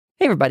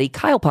Hey everybody,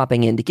 Kyle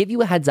popping in to give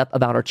you a heads up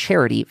about our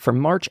charity for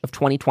March of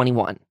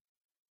 2021.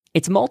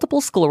 It's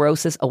Multiple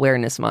Sclerosis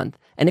Awareness Month,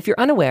 and if you're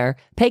unaware,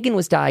 Pagan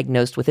was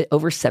diagnosed with it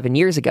over 7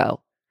 years ago.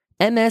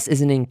 MS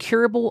is an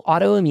incurable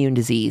autoimmune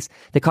disease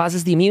that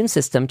causes the immune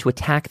system to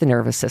attack the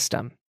nervous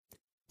system.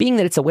 Being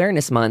that it's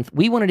Awareness Month,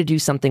 we wanted to do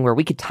something where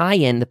we could tie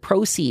in the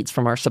proceeds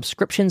from our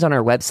subscriptions on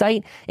our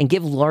website and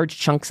give large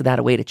chunks of that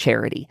away to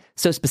charity.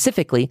 So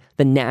specifically,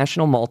 the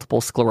National Multiple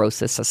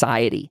Sclerosis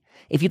Society.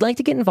 If you'd like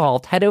to get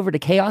involved, head over to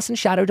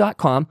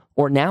chaosandshadow.com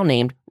or now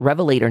named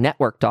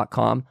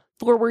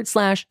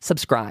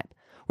revelatornetwork.com/subscribe.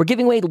 We're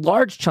giving away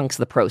large chunks of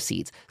the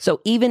proceeds,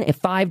 so even a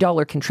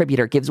 $5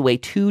 contributor gives away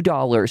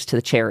 $2 to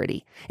the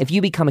charity. If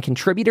you become a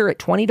contributor at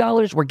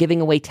 $20, we're giving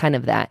away 10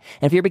 of that.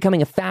 And if you're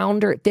becoming a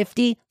founder at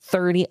 50,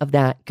 30 of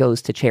that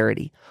goes to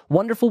charity.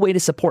 Wonderful way to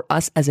support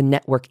us as a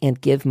network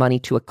and give money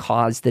to a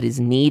cause that is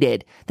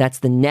needed. That's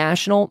the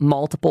National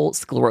Multiple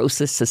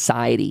Sclerosis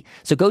Society.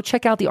 So go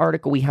check out the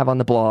article we have on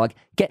the blog.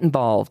 Get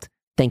involved.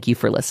 Thank you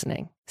for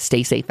listening.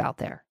 Stay safe out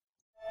there.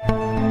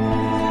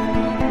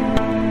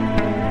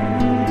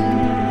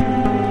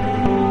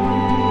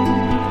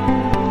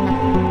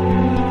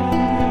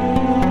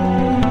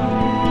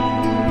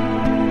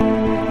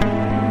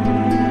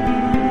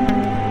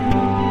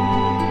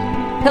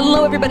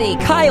 Hello, everybody.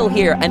 Kyle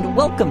here, and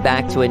welcome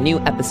back to a new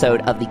episode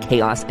of the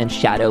Chaos and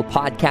Shadow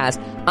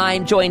podcast.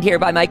 I'm joined here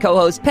by my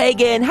co-host,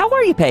 Pagan. How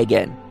are you,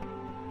 Pagan?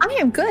 I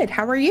am good.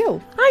 How are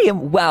you? I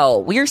am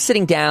well. We're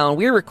sitting down.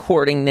 We're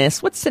recording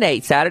this. What's today?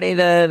 Saturday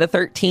the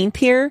 13th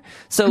here.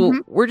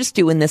 So we're just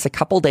doing this a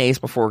couple days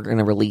before we're going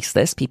to release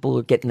this. People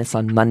are getting this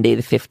on Monday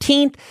the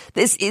 15th.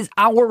 This is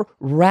our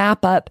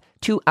wrap-up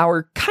to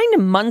our kind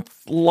of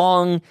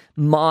month-long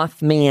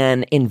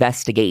Mothman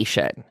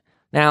investigation.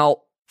 Now,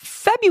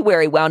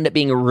 February wound up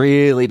being a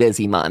really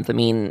busy month. I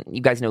mean,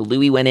 you guys know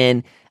Louis went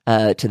in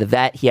to the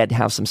vet. He had to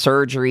have some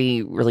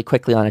surgery really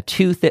quickly on a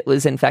tooth that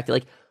was infected.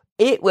 Like,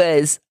 it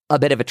was a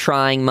bit of a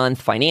trying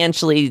month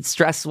financially,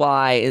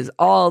 stress-wise,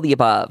 all the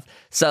above.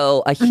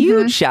 So a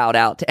huge shout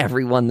out to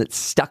everyone that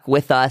stuck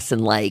with us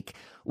and like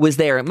was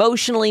there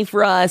emotionally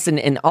for us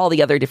and all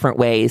the other different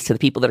ways, to the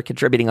people that are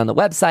contributing on the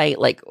website.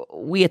 Like,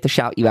 we have to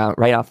shout you out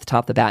right off the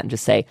top of the bat and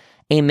just say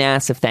a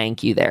massive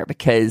thank you there,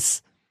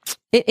 because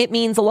it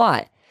means a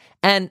lot.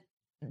 And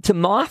to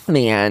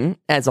Mothman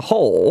as a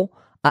whole,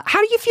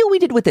 how do you feel we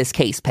did with this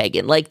case,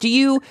 Pagan? Like, do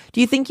you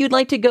think you'd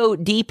like to go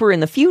deeper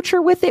in the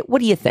future with it? What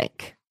do you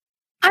think?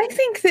 I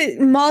think that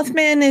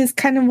Mothman is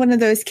kind of one of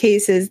those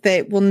cases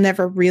that will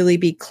never really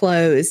be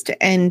closed.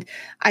 And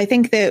I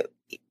think that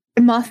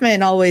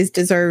Mothman always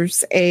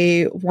deserves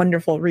a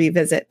wonderful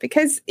revisit,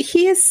 because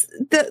he is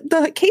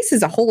the case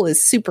as a whole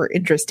is super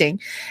interesting.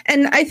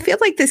 And I feel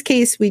like this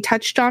case, we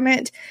touched on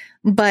it,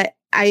 but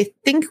I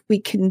think we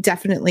can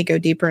definitely go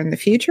deeper in the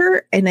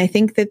future. And I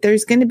think that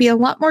there's going to be a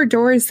lot more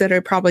doors that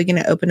are probably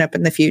going to open up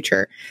in the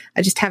future.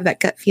 I just have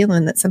that gut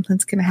feeling that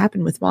something's going to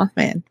happen with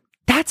Mothman.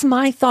 That's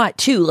my thought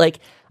too. Like,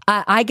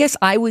 I guess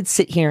I would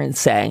sit here and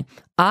say,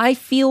 I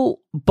feel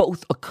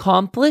both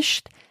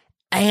accomplished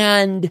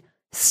and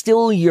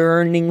still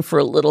yearning for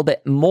a little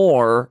bit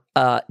more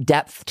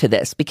depth to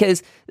this,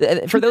 because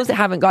for those that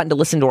haven't gotten to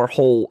listen to our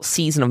whole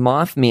season of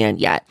Mothman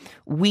yet,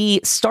 we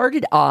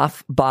started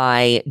off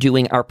by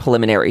doing our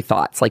preliminary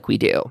thoughts like we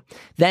do.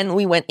 Then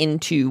we went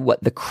into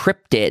what the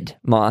cryptid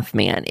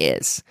Mothman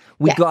is.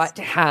 We got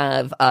to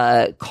have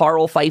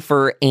Carl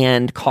Pfeiffer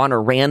and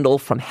Connor Randall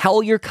from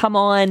Hellier come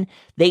on.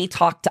 They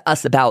talked to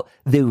us about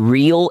the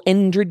real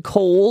Indrid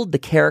Cold, the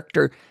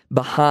character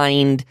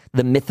behind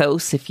the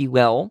mythos, if you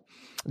will.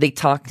 They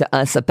talked to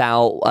us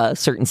about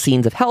certain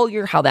scenes of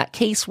Hellier, how that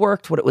case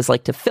worked, what it was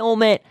like to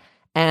film it.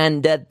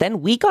 And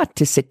then we got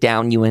to sit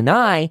down, you and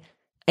I,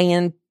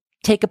 and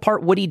take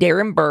apart Woody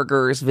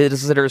Derenberger's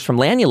Visitors from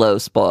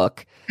Lanulos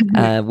book.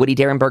 Woody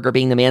Derenberger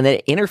being the man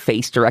that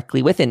interfaced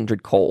directly with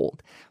Indrid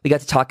Cold. We got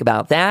to talk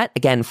about that,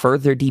 again,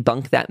 further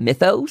debunk that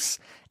mythos.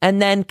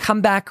 And then come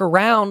back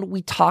around,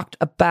 we talked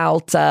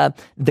about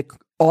the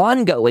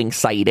ongoing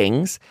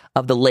sightings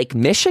of the Lake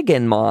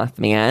Michigan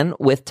Mothman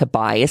with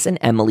Tobias and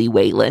Emily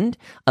Wayland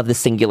of the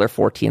Singular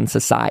Fortean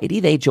Society.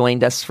 They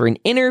joined us for an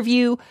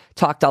interview,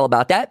 talked all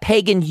about that.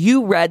 Pagan,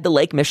 you read the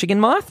Lake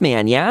Michigan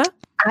Mothman, yeah?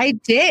 I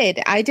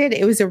did.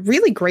 It was a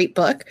really great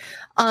book.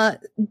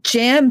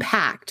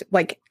 Jam-packed.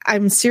 Like,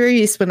 I'm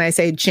serious when I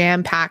say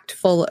jam-packed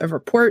full of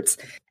reports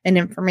and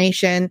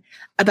information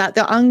about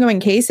the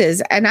ongoing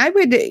cases. And I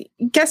would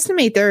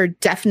guesstimate there are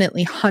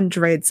definitely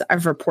hundreds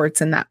of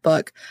reports in that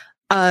book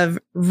of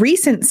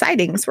recent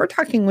sightings. We're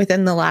talking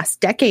within the last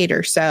decade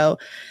or so.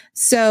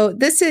 So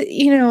this is,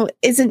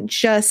 isn't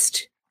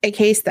just a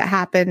case that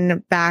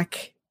happened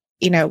back,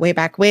 way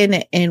back when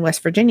in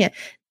West Virginia.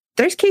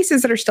 There's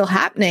cases that are still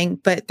happening,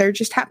 but they're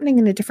just happening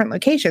in a different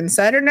location.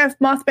 So I don't know if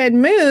Mothman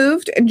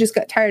moved and just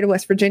got tired of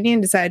West Virginia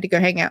and decided to go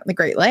hang out in the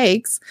Great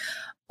Lakes,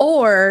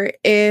 or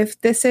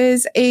if this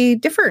is a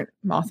different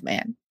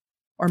Mothman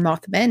or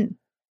Mothmen.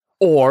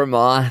 Or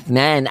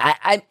Mothman.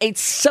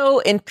 It's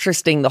so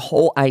interesting, the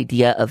whole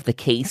idea of the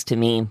case to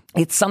me.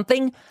 It's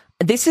something,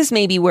 this is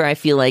maybe where I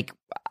feel like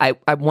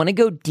I want to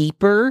go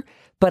deeper,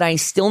 but I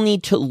still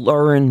need to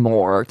learn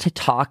more to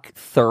talk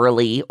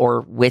thoroughly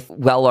or with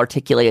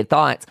well-articulated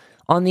thoughts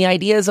on the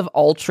ideas of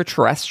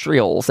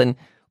ultra-terrestrials and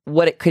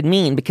what it could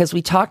mean, because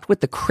we talked with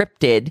the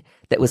cryptid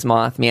that was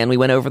Mothman. We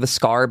went over the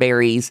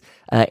Scarberries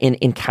in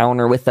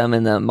encounter with them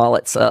and the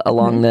mullets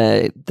along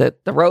the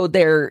road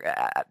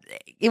there.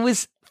 It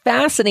was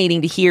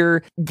fascinating to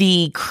hear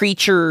the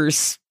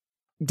creature's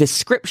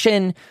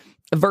description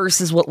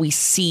versus what we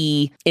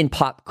see in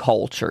pop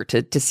culture,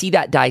 to see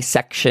that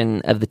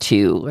dissection of the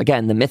two.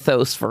 Again, the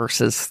mythos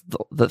versus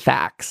the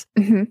facts.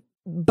 Mm-hmm.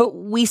 But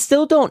we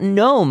still don't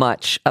know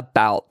much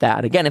about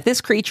that. Again, if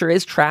this creature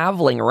is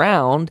traveling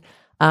around,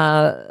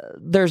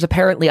 there's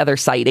apparently other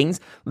sightings.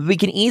 We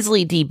can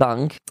easily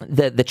debunk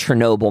the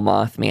Chernobyl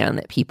Mothman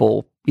that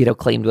people,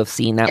 claim to have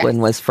seen. That one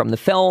was from the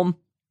film.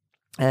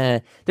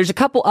 There's a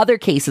couple other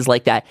cases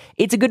like that.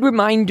 It's a good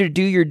reminder to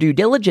do your due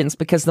diligence,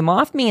 because the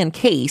Mothman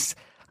case,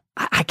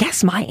 I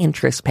guess my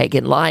interest,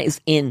 Pagan,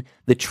 lies in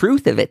the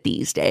truth of it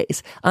these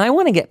days. I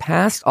want to get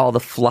past all the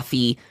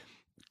fluffy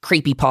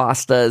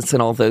creepypastas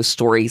and all those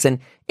stories, and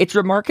it's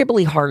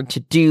remarkably hard to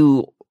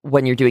do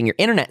when you're doing your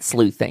internet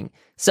sleuthing.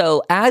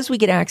 So as we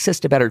get access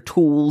to better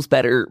tools,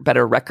 better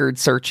record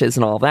searches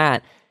and all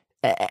that,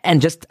 and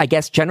just, I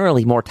guess,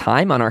 generally more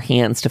time on our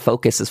hands to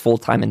focus as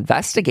full-time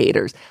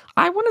investigators,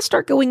 I want to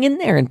start going in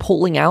there and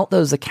pulling out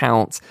those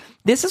accounts.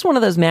 This is one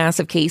of those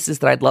massive cases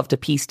that I'd love to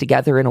piece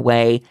together in a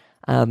way,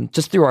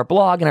 just through our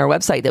blog and our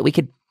website, that we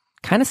could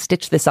kind of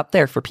stitch this up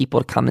there for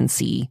people to come and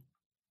see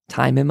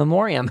time in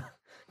memoriam.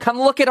 Come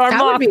look at our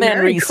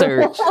Mothman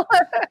research. Cool.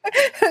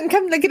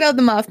 Come look at all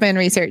the Mothman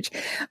research.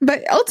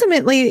 But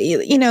ultimately,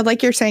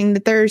 like you're saying,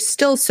 that there's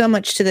still so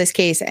much to this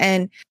case,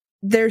 and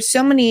there's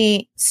so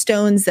many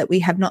stones that we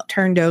have not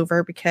turned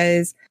over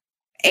because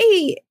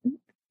A,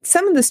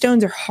 some of the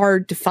stones are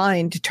hard to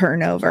find to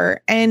turn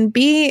over, and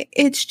B,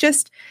 it's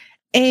just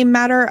a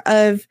matter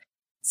of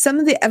some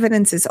of the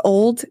evidence is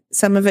old,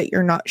 some of it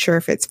you're not sure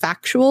if it's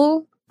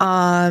factual.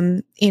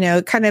 Kind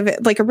of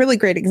like a really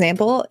great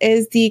example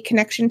is the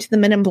connection to the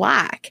Men in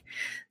Black.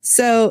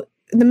 So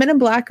the Men in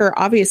Black are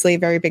obviously a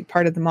very big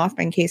part of the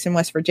Mothman case in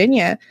West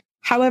Virginia.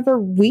 However,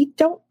 we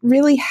don't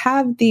really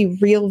have the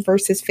real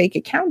versus fake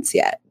accounts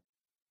yet.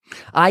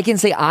 I can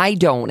say I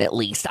don't, at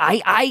least.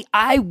 I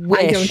wish.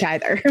 I don't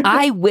either.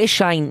 I wish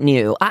I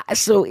knew.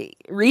 So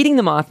reading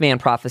the Mothman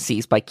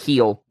Prophecies by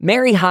Keel,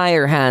 Mary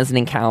Hyre has an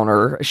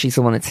encounter. She's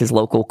the one that's his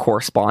local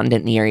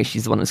correspondent in the area.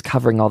 She's the one who's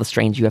covering all the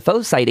strange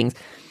UFO sightings.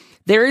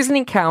 There is an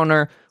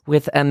encounter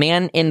with a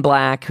man in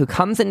black who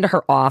comes into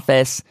her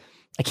office.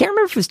 I can't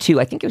remember if it was two.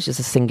 I think it was just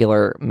a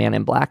singular man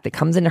in black that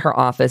comes into her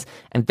office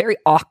and very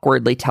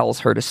awkwardly tells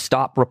her to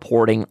stop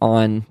reporting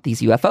on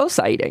these UFO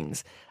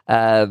sightings.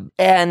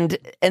 And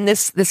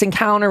this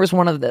encounter was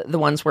one of the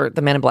ones where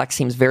the Man in Black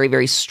seems very,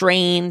 very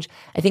strange.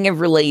 I think I've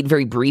relayed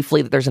very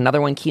briefly that there's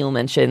another one Keel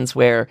mentions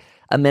where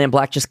a Man in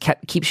Black just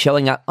keeps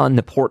showing up on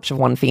the porch of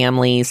one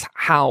family's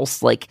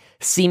house, like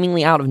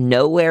seemingly out of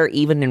nowhere,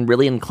 even in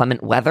really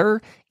inclement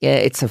weather.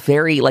 It's a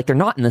very, like, they're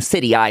not in the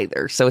city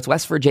either. So it's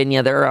West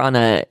Virginia. They're on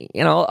a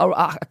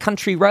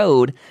country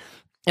road.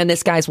 And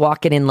this guy's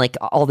walking in like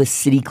all this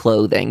city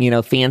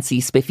clothing, fancy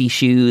spiffy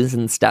shoes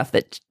and stuff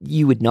that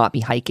you would not be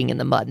hiking in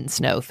the mud and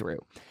snow through.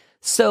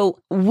 So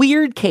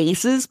weird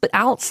cases, but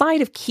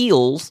outside of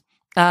Keel's,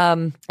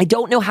 I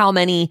don't know how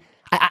many.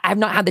 I've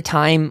not had the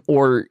time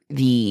or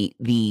the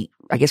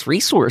I guess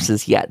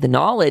resources yet, the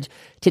knowledge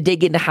to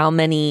dig into how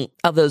many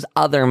of those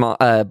other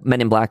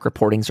Men in Black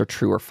reportings are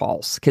true or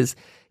false, because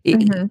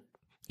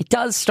it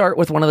does start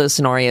with one of those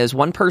scenarios.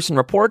 One person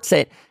reports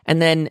it,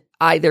 and then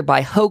either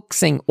by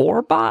hoaxing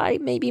or by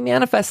maybe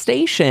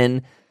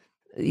manifestation,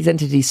 these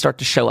entities start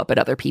to show up at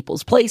other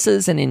people's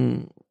places and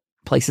in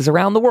places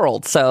around the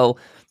world. So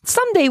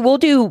someday we'll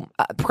do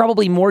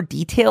probably more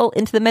detail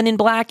into the Men in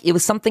Black. It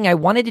was something I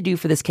wanted to do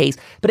for this case.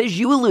 But as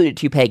you alluded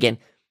to, Pagan,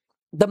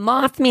 the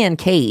Mothman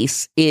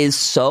case is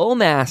so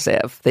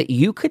massive that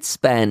you could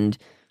spend,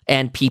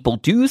 and people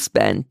do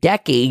spend,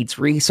 decades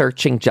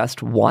researching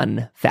just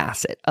one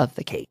facet of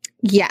the case.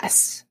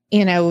 Yes.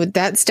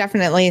 That's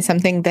definitely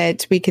something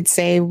that we could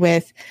say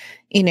with,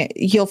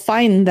 you'll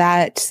find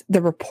that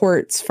the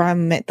reports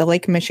from the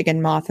Lake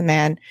Michigan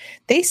Mothman,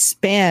 they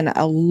span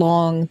a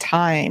long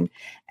time.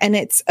 And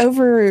it's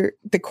over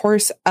the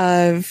course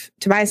of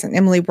Tobias and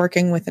Emily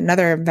working with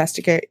another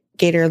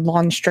investigator,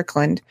 Lon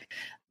Strickland.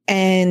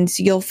 And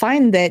you'll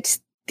find that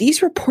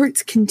these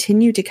reports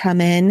continue to come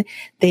in.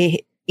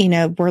 They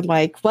we're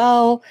like,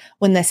 well,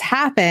 when this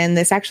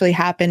actually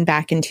happened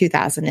back in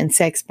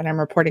 2006, but I'm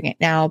reporting it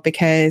now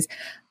because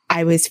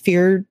I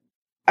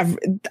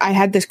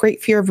had this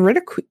great fear of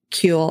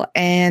ridicule.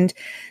 And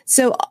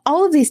so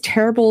all of these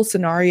terrible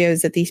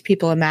scenarios that these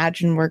people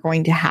imagine were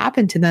going to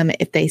happen to them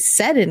if they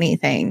said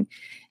anything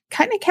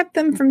kind of kept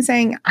them from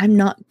saying, I'm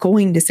not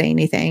going to say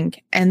anything.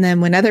 And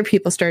then when other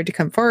people started to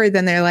come forward,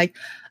 then they're like,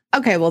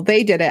 okay, well,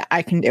 they did it.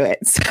 I can do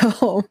it.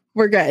 So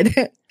we're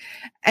good.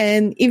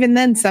 And even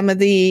then, some of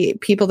the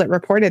people that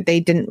reported, they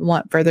didn't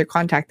want further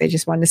contact. They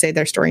just wanted to say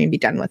their story and be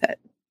done with it.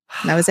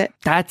 That was it.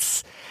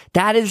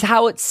 That is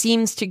how it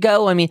seems to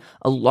go. I mean,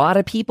 a lot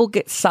of people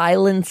get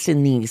silenced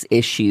in these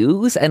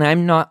issues, and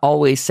I'm not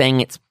always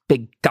saying it's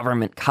big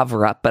government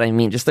cover up, but I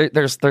mean, just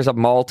there's a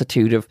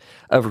multitude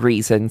of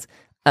reasons.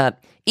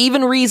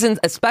 Even reasons,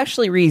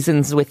 especially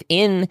reasons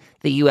within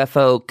the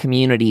UFO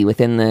community,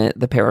 within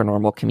the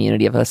paranormal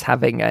community, of us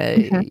having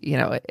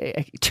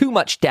too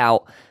much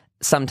doubt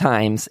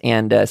sometimes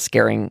and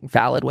scaring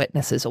valid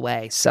witnesses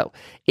away. So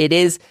it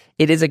is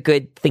a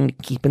good thing to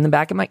keep in the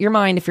back of your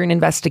mind if you're an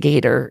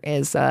investigator,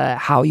 is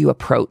how you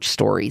approach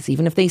stories.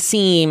 Even if they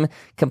seem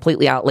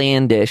completely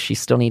outlandish, you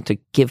still need to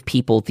give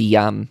people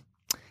the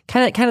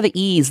kind of the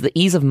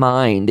ease of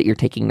mind that you're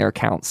taking their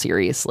account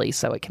seriously,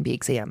 so it can be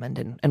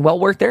examined and well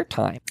worth their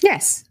time.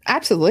 Yes,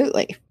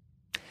 absolutely.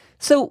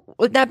 So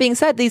with that being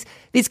said, these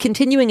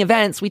continuing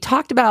events, we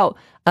talked about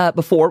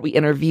before. We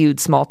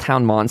interviewed Small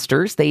Town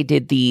Monsters. They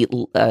did the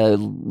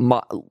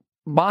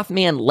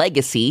Mothman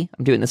Legacy.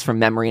 I'm doing this from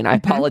memory, and I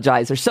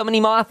apologize. There's so many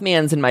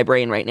Mothmans in my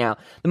brain right now.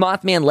 The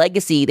Mothman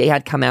Legacy, they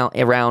had come out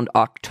around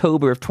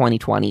October of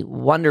 2020.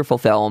 Wonderful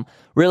film.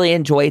 Really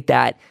enjoyed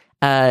that.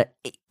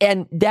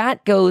 And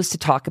that goes to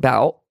talk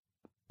about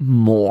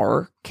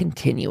more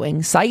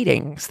continuing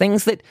sightings,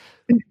 things that,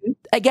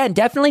 again,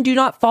 definitely do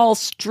not fall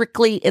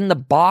strictly in the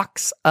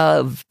box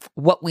of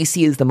what we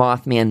see as the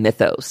Mothman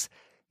mythos.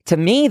 To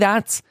me,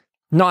 that's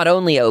not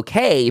only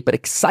okay, but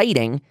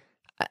exciting.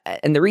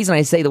 And the reason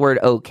I say the word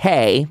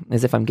okay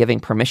is if I'm giving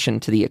permission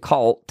to the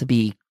occult to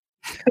be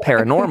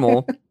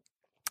paranormal.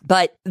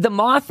 But the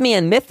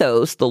Mothman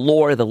mythos, the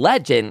lore, the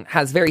legend,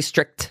 has very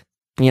strict,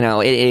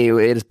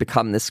 it has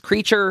become this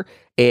creature.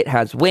 It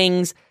has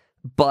wings,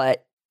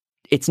 but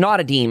it's not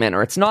a demon,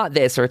 or it's not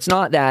this, or it's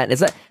not that. It's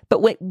that.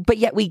 But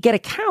yet we get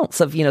accounts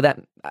of, that.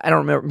 I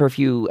don't remember if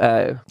you,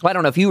 I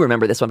don't know if you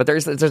remember this one, but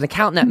there's an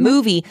account in that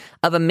movie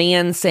of a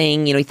man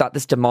saying, he thought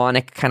this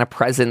demonic kind of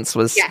presence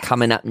was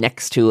coming up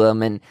next to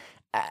him. And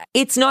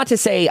it's not to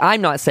say,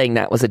 I'm not saying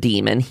that was a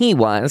demon. He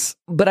was.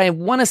 But I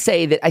want to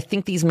say that I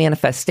think these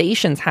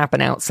manifestations happen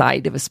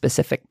outside of a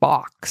specific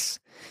box.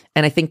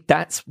 And I think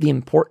that's the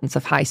importance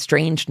of high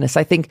strangeness.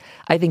 I think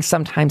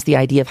sometimes the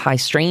idea of high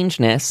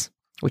strangeness,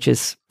 which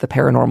is the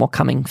paranormal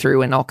coming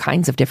through in all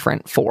kinds of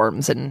different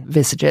forms and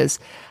visages,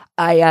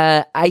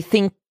 I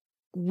think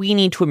we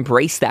need to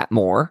embrace that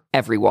more,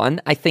 everyone.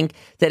 I think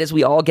that as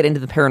we all get into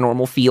the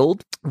paranormal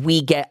field,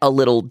 we get a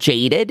little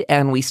jaded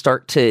and we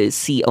start to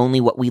see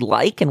only what we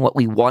like and what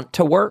we want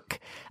to work.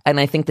 And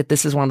I think that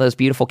this is one of those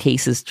beautiful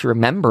cases to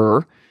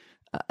remember.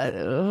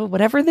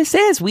 Whatever this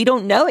is, we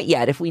don't know it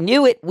yet. If we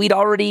knew it, we'd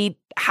already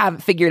have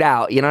it figured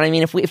out. You know what I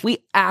mean? If we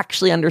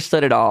actually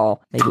understood it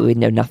all, maybe we'd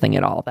know nothing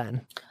at all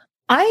then.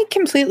 I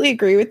completely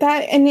agree with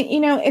that. And,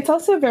 it's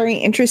also very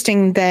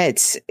interesting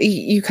that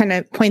you kind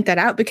of point that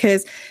out,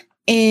 because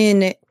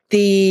in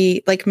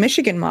the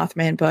Michigan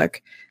Mothman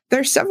book,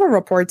 there's several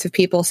reports of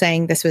people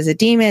saying this was a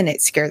demon.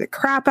 It scared the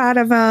crap out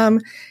of them.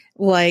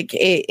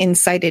 It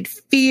incited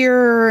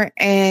fear.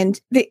 And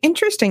the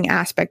interesting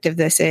aspect of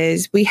this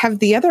is we have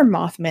the other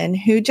Mothmen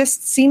who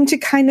just seem to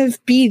kind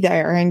of be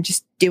there and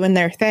just doing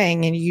their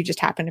thing. And you just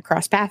happen to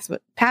cross paths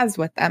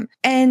with them.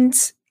 And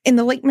in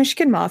the Lake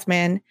Michigan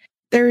Mothman,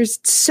 there's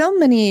so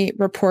many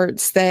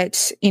reports that,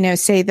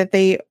 say that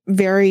they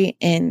vary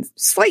in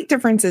slight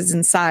differences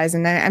in size.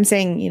 And I'm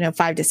saying,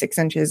 5 to 6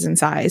 inches in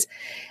size.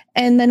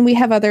 And then we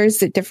have others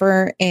that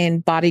differ in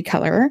body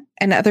color,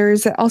 and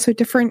others that also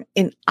differ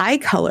in eye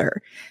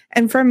color.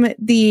 And from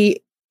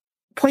the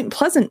Point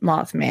Pleasant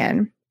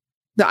Mothman,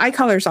 the eye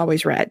color is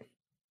always red.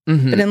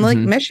 But in Lake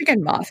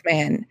Michigan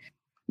Mothman,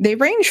 they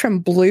range from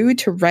blue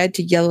to red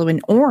to yellow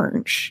and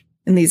orange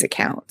in these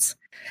accounts.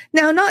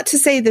 Now, not to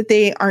say that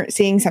they aren't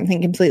seeing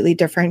something completely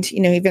different.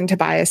 Even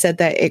Tobias said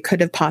that it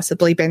could have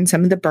possibly been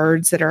some of the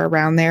birds that are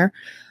around there.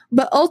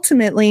 But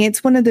ultimately,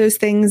 it's one of those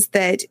things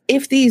that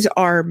if these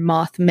are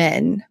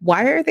Mothmen,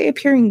 why are they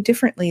appearing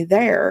differently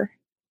there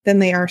than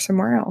they are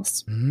somewhere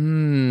else? I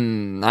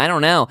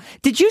don't know.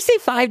 Did you say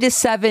 5 to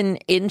 7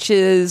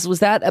 inches?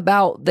 Was that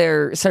about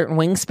their certain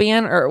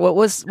wingspan, or what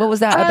was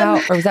that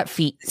about? Or was that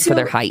feet for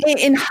their height?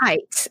 In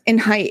height,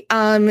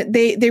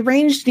 they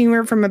ranged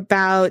anywhere from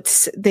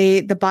about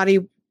the body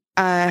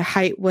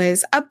height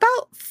was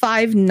about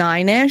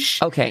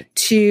 5'9" okay,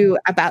 to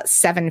about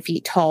 7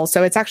 feet tall.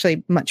 So it's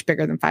actually much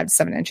bigger than 5 to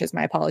 7 inches.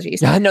 My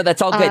apologies. No,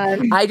 that's all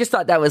good. I just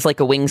thought that was like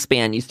a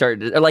wingspan you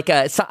started, or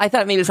I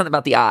thought maybe it was something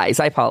about the eyes.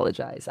 I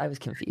apologize. I was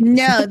confused.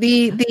 No,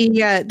 the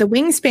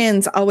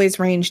wingspans always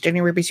ranged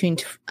anywhere between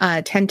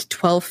 10 to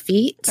 12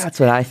 feet. That's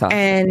what I thought.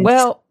 And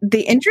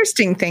the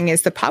interesting thing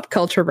is the pop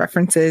culture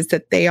references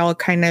that they all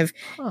kind of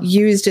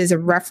used as a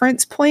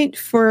reference point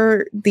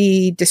for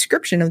the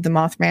description of the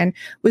Mothman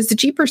was the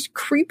Jeepers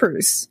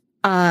Creepers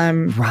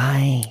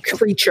right.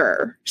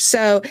 creature.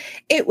 So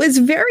it was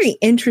very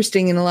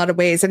interesting in a lot of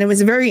ways. And it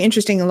was very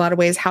interesting in a lot of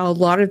ways how a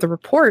lot of the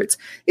reports,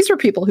 these were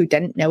people who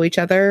didn't know each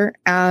other.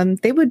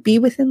 They would be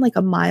within like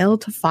 1 mile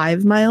to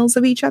 5 miles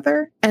of each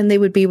other, and they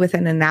would be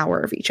within an hour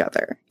of each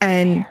other.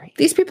 And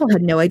these people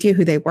had no idea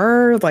who they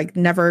were, like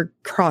never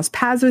crossed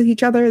paths with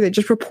each other. They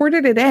just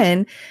reported it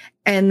in.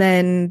 And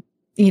then,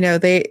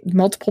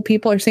 multiple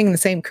people are seeing the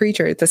same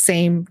creature at the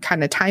same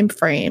kind of time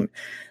frame.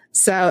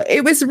 So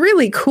it was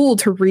really cool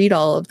to read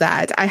all of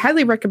that. I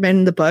highly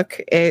recommend the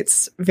book.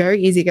 It's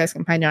very easy. You guys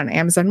can find it on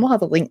Amazon. We'll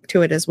have a link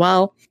to it as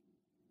well.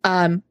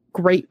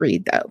 Great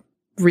read, though.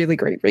 Really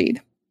great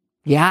read.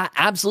 Yeah,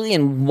 absolutely.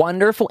 And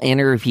wonderful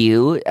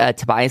interview.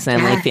 Tobias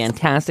and Emily,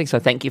 fantastic. So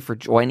thank you for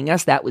joining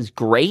us. That was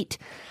great.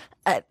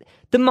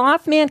 The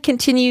Mothman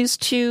continues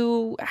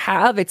to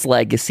have its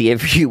legacy,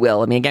 if you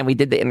will. I mean, again, we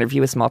did the interview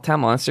with Small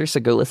Town Monsters,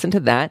 so go listen to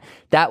that.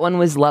 That one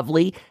was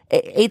lovely.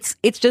 It's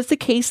just a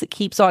case that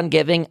keeps on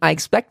giving. I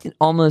expect it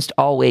almost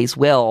always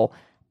will.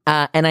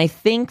 And I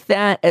think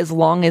that as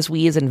long as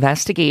we as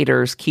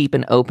investigators keep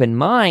an open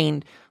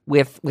mind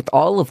with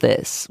all of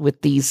this,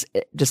 with these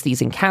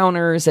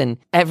encounters and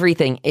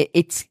everything,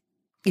 it's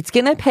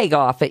going to pay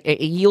off. It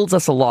yields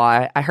us a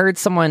lot. I heard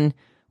someone,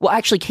 well,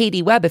 actually,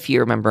 Katie Webb, if you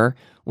remember,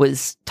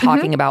 was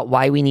talking about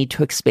why we need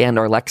to expand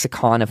our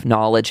lexicon of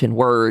knowledge and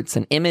words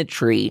and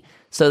imagery,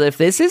 so that if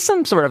this is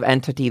some sort of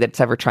entity that's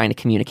ever trying to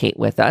communicate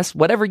with us,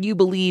 whatever you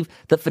believe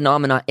the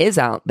phenomena is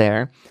out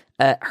there,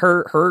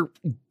 her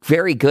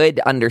very good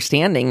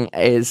understanding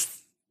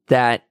is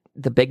that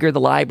the bigger the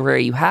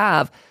library you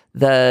have,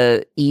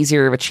 the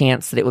easier of a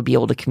chance that it would be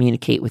able to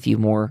communicate with you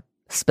more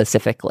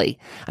specifically.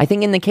 I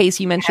think in the case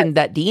you mentioned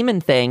that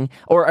demon thing,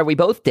 or we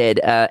both did,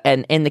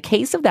 and in the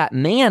case of that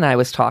man I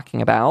was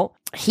talking about,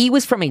 he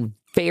was from a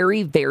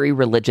very, very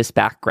religious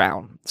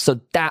background. So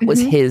that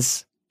was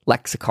his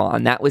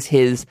lexicon. That was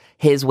his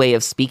way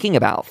of speaking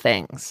about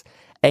things.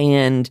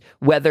 And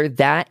whether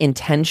that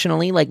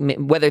intentionally, like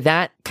whether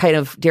that kind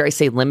of, dare I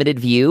say, limited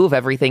view of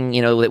everything,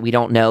 that we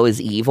don't know is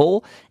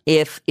evil,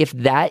 if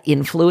that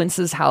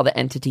influences how the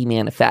entity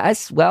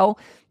manifests, well,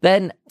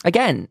 then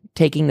again,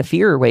 taking the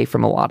fear away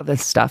from a lot of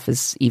this stuff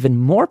is even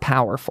more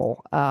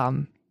powerful.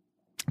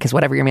 Because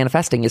whatever you're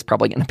manifesting is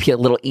probably going to be a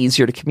little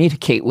easier to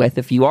communicate with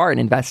if you are an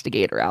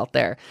investigator out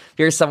there. If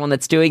you're someone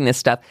that's doing this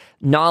stuff,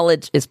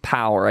 knowledge is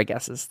power, I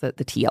guess, is the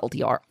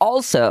TLDR.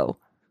 Also,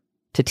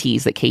 to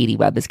tease that Katie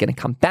Webb is going to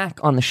come back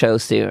on the show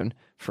soon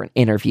for an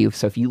interview.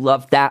 So if you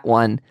love that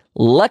one,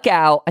 look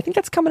out. I think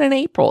that's coming in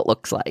April, it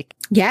looks like.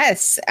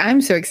 Yes, I'm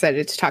so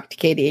excited to talk to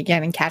Katie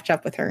again and catch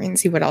up with her and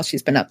see what else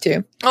she's been up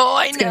to. Oh,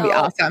 I know. It's going to be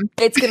awesome.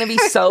 It's going to be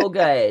so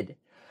good.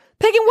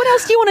 Pagan, what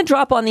else do you want to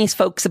drop on these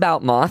folks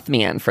about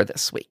Mothman for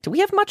this week? Do we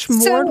have much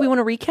more we want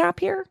to recap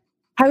here?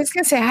 I was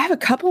going to say, I have a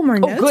couple more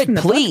notes from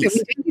the book that we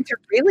didn't get to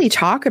really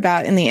talk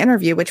about in the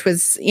interview, which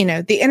was,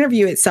 the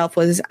interview itself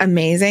was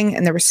amazing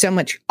and there was so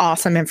much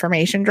awesome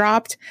information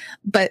dropped.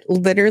 But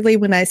literally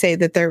when I say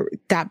that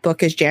that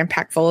book is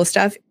jam-packed full of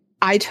stuff,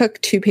 I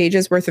took 2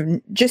 pages worth of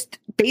just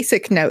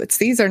basic notes.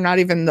 These are not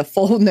even the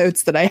full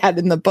notes that I had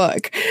in the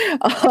book.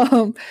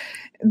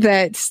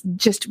 That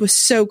just was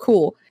so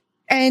cool.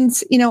 And,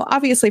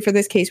 obviously for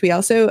this case, we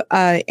also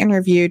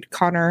interviewed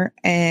Connor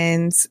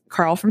and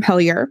Carl from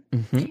Hellier.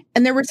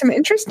 And there were some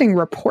interesting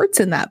reports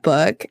in that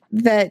book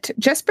that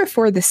just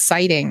before the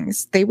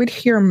sightings, they would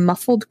hear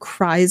muffled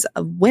cries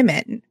of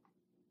women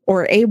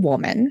or a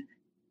woman.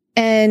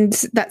 And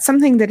that's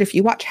something that if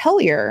you watch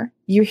Hellier,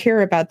 you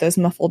hear about those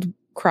muffled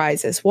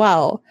cries as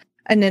well.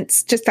 And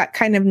it's just that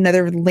kind of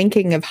another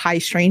linking of high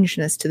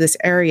strangeness to this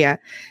area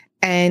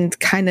and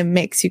kind of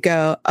makes you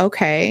go,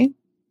 okay,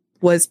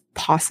 was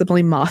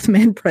possibly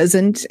Mothman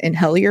present in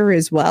Hellier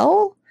as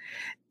well?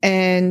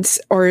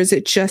 Or is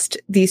it just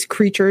these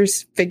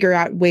creatures figure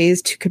out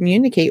ways to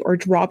communicate or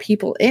draw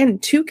people in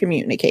to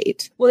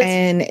communicate? Well,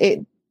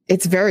 and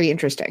it's very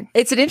interesting.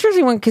 It's an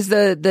interesting one because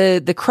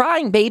the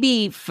crying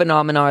baby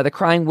phenomena, or the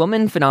crying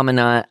woman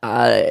phenomena,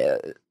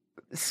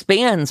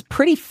 spans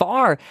pretty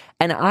far,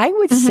 and I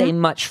would say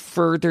much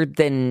further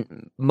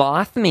than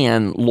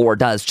Mothman lore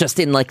does, just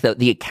in like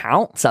the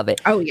accounts of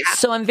it. Oh yeah.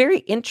 So I'm very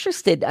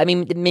interested. I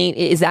mean,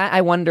 is that, I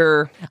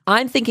wonder,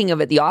 I'm thinking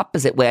of it the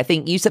opposite way. I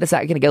think you said a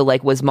second ago,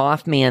 like, was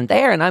Mothman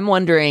there? And I'm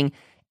wondering,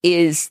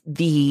 is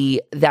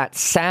that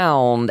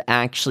sound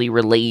actually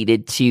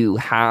related to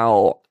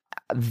how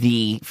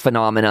the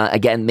phenomena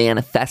again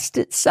manifests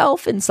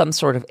itself in some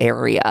sort of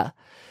area?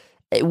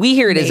 We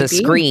hear it as a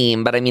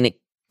scream, but I mean, it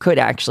could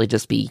actually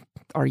just be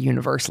our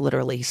universe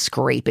literally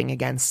scraping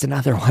against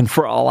another one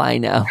for all I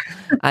know.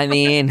 I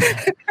mean,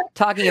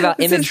 talking about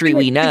imagery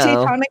we know. The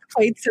tectonic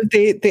plates of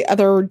the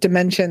other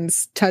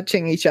dimensions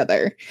touching each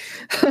other.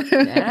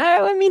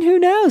 I mean, who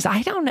knows?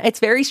 I don't know.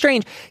 It's very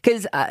strange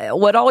because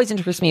what always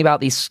interests me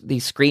about these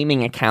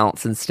screaming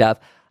accounts and stuff,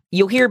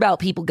 you'll hear about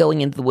people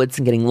going into the woods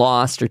and getting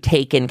lost or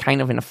taken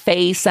kind of in a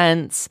fey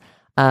sense.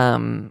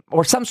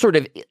 or some sort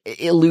of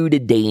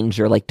eluded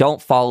danger, like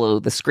don't follow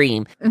the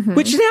scream,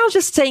 which now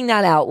just saying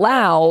that out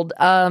loud,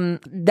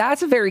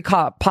 that's a very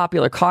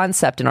popular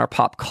concept in our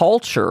pop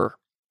culture,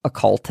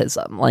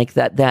 occultism, like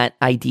that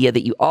idea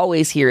that you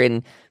always hear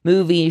in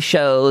movie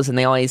shows, and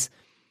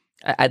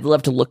I'd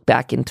love to look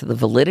back into the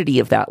validity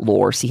of that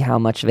lore, see how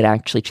much of it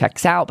actually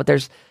checks out. But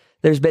there's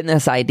been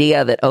this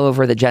idea that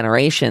over the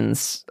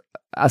generations,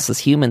 us as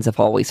humans have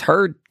always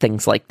heard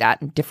things like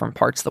that in different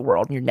parts of the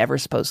world, and you're never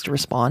supposed to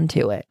respond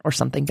to it, or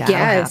something bad will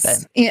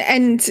happen.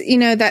 And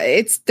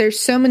there's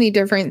so many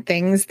different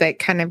things that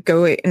kind of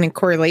go in a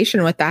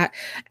correlation with that,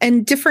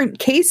 and different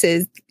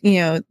cases.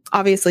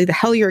 Obviously the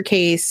Hellier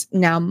case,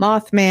 now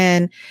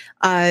Mothman.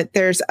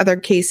 There's other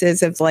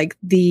cases of like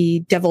the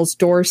Devil's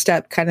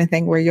Doorstep kind of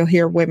thing, where you'll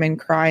hear women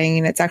crying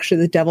and it's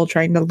actually the devil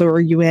trying to lure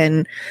you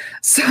in.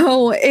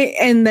 So,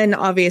 and then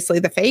obviously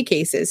the Fae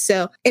cases.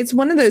 So it's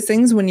one of those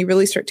things when you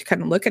really start to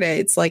kind of look at it,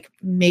 it's like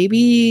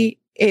maybe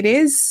it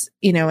is,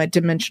 a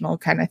dimensional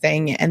kind of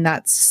thing. And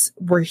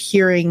we're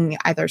hearing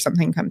either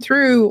something come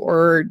through,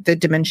 or the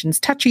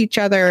dimensions touch each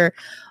other,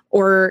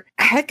 or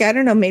heck, I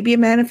don't know, maybe a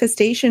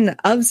manifestation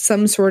of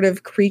some sort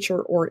of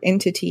creature or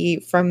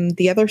entity from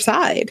the other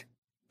side.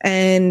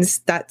 And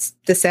that's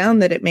the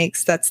sound that it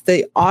makes. That's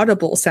the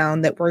audible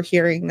sound that we're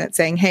hearing that's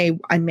saying, hey,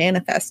 I'm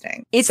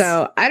manifesting.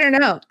 So I don't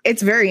know.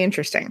 It's very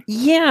interesting.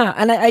 Yeah.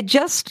 And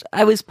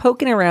I was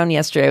poking around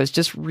yesterday. I was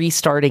just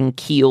restarting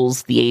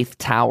Keel's The Eighth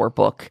Tower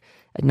book.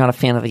 I'm not a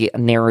fan of the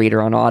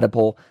narrator on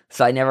Audible,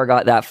 so I never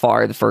got that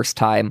far the first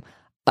time.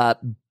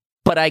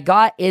 But I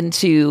got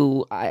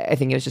into, I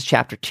think it was just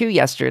chapter 2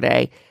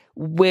 yesterday,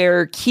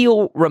 where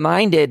Keel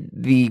reminded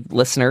the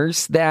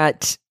listeners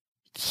that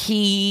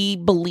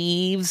he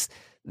believes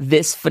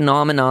this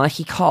phenomena,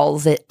 he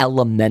calls it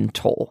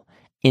elemental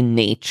in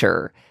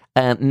nature,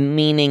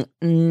 meaning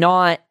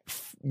not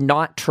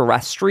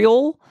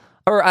terrestrial,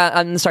 or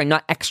I'm sorry,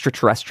 not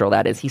extraterrestrial,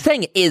 that is. He's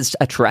saying it is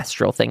a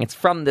terrestrial thing. It's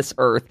from this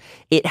earth.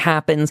 It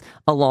happens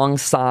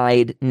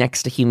alongside,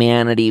 next to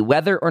humanity,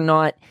 whether or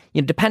not,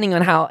 depending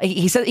on how,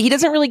 he says,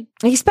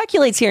 he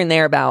speculates here and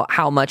there about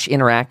how much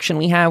interaction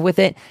we have with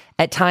it.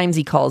 At times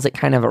he calls it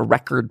kind of a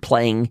record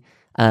playing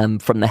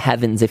from the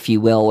heavens, if you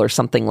will, or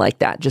something like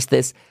that. Just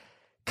this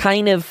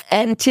kind of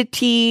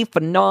entity,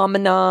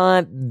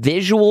 phenomena,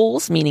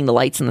 visuals, meaning the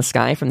lights in the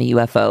sky from the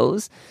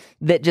UFOs,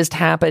 that just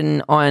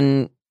happen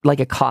on like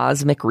a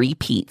cosmic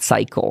repeat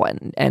cycle.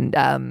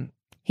 And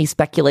he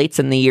speculates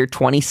in the year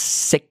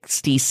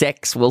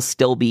 2066, we'll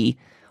still be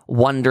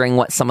wondering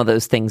what some of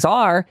those things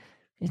are.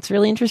 It's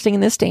really interesting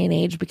in this day and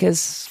age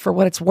because, for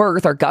what it's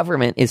worth, our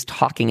government is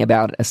talking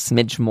about a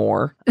smidge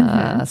more.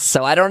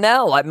 So I don't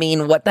know. I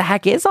mean, what the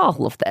heck is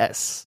all of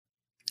this?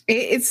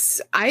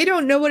 I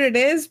don't know what it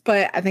is,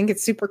 but I think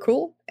it's super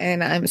cool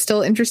and I'm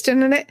still interested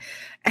in it.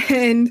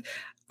 And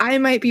I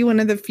might be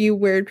one of the few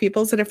weird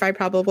people that if I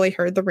probably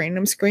heard the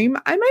random scream,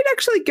 I might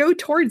actually go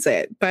towards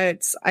it.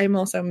 But I'm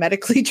also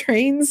medically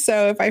trained.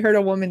 So if I heard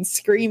a woman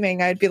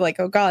screaming, I'd be like,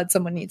 oh God,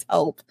 someone needs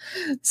help.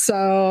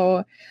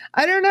 So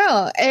I don't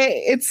know.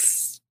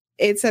 It's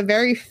a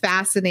very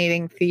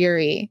fascinating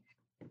theory.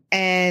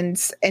 And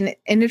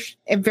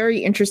a very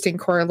interesting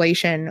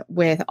correlation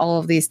with all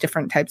of these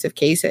different types of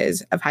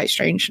cases of high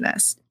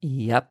strangeness.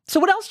 Yep. So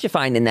what else did you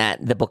find in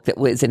the book that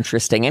was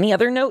interesting? Any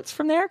other notes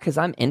from there? Because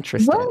I'm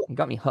interested. Well, you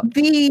got me hooked.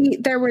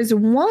 There was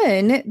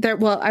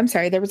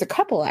a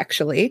couple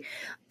actually.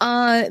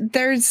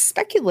 There's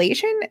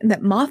speculation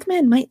that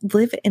Mothman might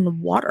live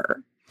in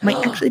water,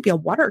 might actually be a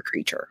water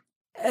creature.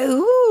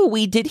 Oh,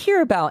 we did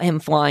hear about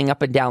him flying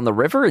up and down the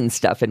river and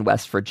stuff in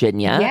West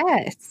Virginia.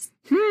 Yes.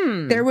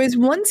 There was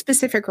one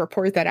specific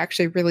report that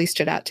actually really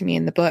stood out to me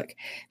in the book.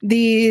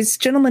 These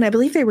gentlemen, I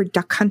believe they were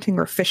duck hunting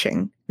or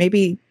fishing,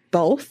 maybe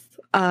both.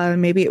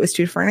 Maybe it was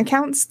 2 different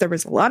accounts. There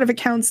was a lot of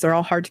accounts. They're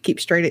all hard to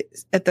keep straight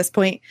at this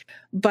point.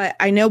 But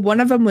I know one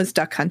of them was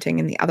duck hunting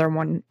and the other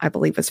one, I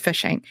believe, was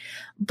fishing.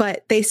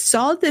 But they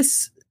saw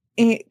this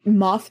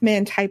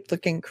Mothman type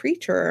looking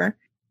creature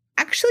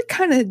actually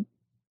kind of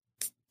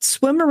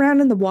swim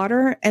around in the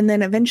water, and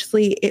then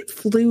eventually it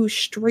flew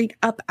straight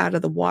up out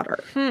of the water.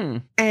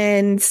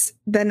 And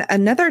then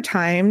another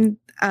time,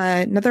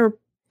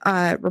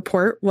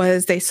 report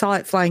was they saw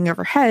it flying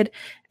overhead,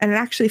 and it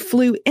actually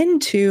flew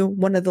into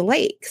one of the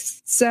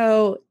lakes.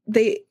 So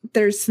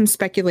there's some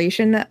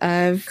speculation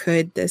of,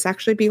 could this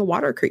actually be a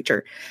water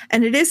creature?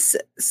 And it is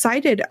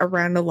sighted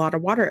around a lot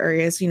of water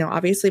areas.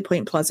 Obviously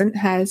Point Pleasant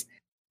has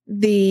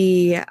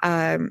the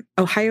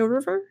Ohio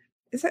River.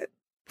 Is it?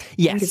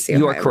 Yes,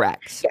 you are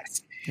correct.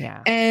 Yes.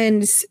 Yeah.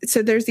 And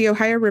so there's the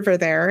Ohio River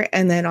there,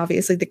 and then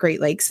obviously the Great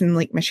Lakes and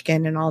Lake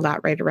Michigan and all that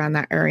right around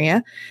that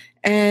area.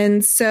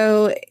 And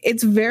so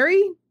it's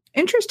very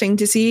Interesting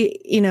to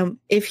see,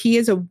 if he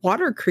is a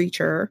water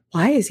creature,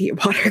 why is he a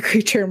water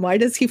creature and why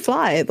does he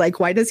fly? Like,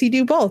 why does he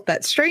do both?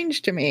 That's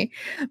strange to me,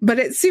 but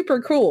it's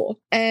super cool.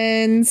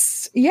 And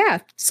yeah,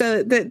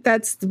 so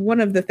that's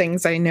one of the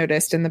things I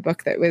noticed in the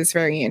book that was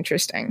very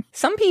interesting.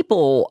 Some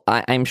people,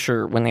 I'm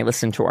sure when they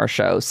listen to our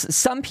shows,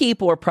 some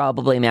people are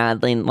probably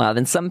madly in love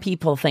and some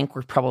people think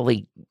we're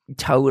probably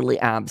totally,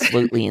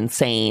 absolutely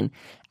insane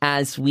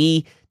as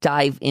we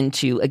dive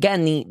into,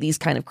 again, these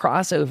kind of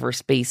crossover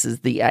spaces,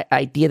 the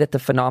idea that the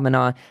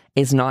phenomena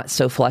is not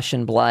so flesh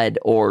and blood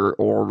or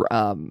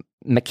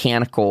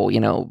mechanical,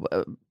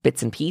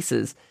 bits and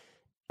pieces.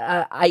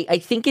 I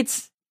think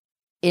it's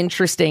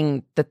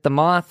interesting that the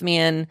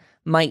Mothman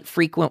might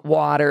frequent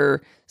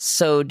water.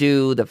 So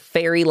do the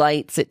fairy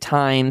lights at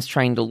times,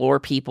 trying to lure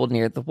people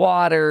near the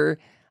water.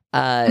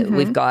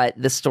 We've got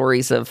the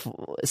stories of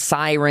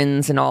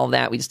sirens and all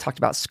that. We just talked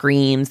about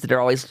screams that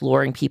are always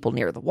luring people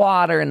near the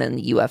water, and then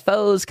the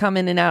UFOs come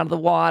in and out of the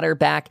water.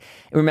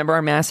 Remember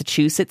our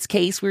Massachusetts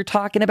case we were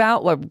talking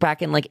about?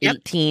 Back in like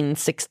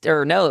 1860,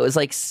 or no, it was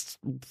like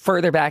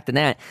further back than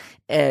that.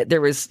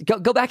 There was,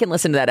 go back and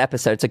listen to that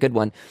episode. It's a good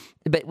one.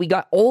 But we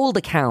got old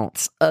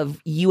accounts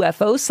of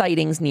UFO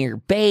sightings near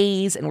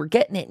bays, and we're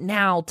getting it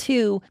now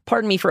too.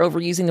 Pardon me for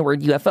overusing the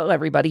word UFO,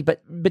 everybody.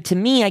 But to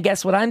me, I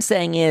guess what I'm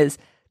saying is,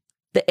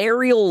 the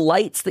aerial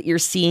lights that you're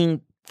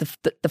seeing,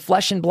 the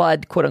flesh and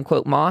blood, quote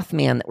unquote,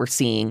 Mothman that we're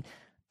seeing,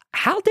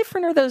 how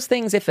different are those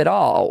things, if at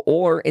all?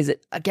 Or is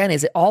it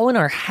all in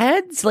our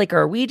heads? Like,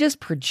 are we just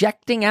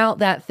projecting out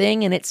that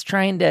thing and it's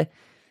trying to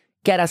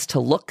get us to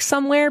look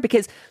somewhere?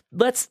 Because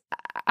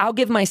I'll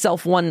give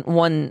myself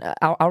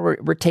I'll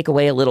take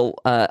away a little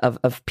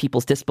of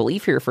people's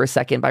disbelief here for a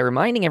second by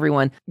reminding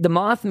everyone the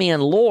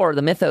Mothman lore,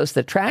 the mythos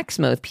that attracts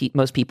most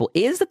people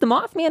is that the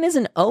Mothman is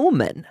an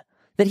omen.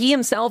 That he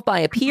himself, by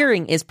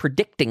appearing, is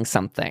predicting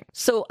something.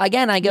 So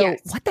again, I go,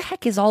 What the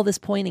heck is all this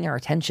pointing our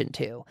attention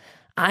to?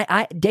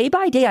 I day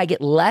by day, I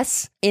get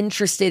less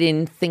interested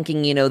in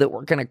thinking, that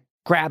we're going to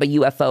grab a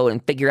UFO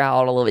and figure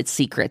out all of its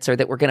secrets, or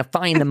that we're going to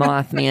find the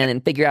Mothman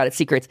and figure out its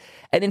secrets.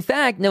 And in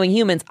fact, knowing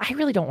humans, I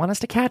really don't want us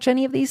to catch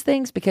any of these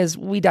things because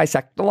we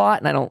dissect a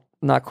lot, and I'm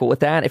not cool with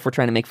that if we're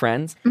trying to make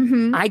friends.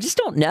 Mm-hmm. I just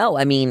don't know.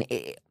 I mean,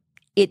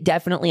 it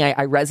definitely,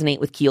 I resonate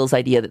with Keel's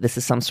idea that this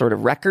is some sort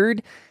of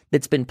record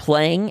that's been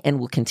playing and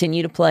will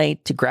continue to play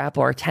to grab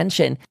our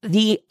attention.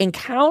 The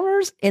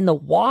encounters in the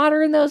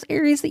water in those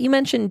areas that you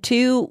mentioned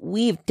too,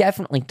 we've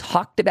definitely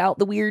talked about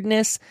the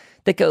weirdness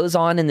that goes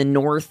on in the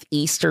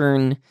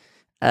northeastern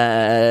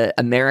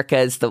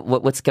Americas,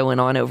 what's going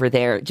on over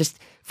there, just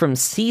from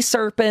sea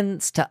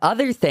serpents to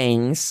other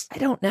things. I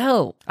don't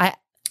know.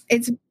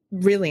 It's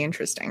really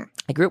interesting.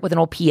 I grew up with an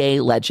old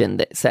PA legend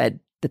that said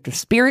that the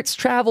spirits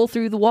travel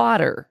through the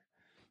water.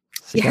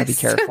 So you gotta be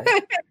careful.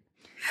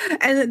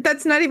 And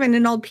that's not even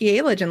an old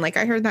PA legend. Like,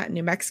 I heard that in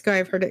New Mexico.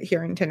 I've heard it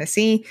here in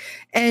Tennessee.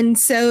 And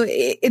so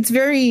it's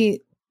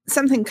very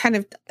something kind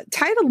of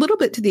tied a little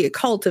bit to the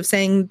occult of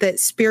saying that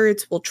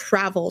spirits will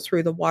travel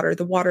through the water.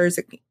 The water is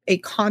a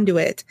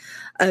conduit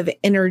of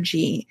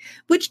energy,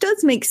 which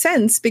does make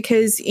sense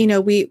because,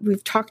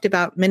 we've talked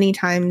about many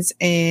times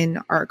in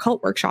our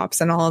occult workshops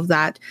and all of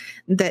that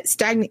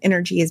stagnant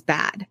energy is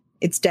bad.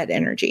 It's dead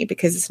energy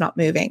because it's not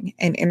moving,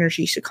 and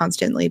energy should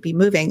constantly be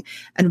moving.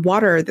 And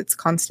water that's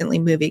constantly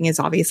moving is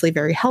obviously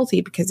very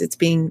healthy because it's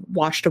being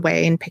washed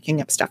away and picking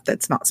up stuff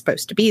that's not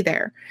supposed to be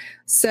there.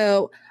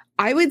 So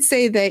I would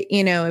say that,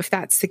 if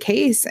that's the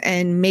case,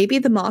 and maybe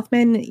the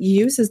Mothman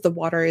uses the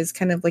water as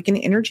kind of like an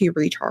energy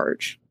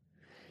recharge.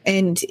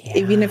 And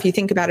even if you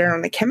think about it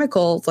on a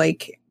chemical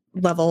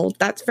level,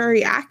 that's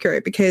very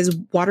accurate because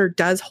water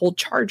does hold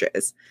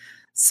charges.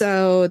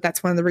 So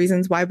that's one of the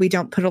reasons why we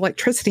don't put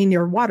electricity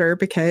near water,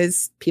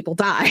 because people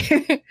die.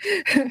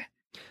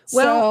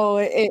 So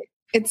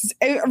it's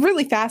a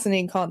really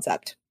fascinating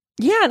concept.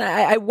 Yeah, and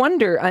I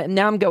wonder,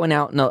 now I'm going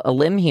out on a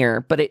limb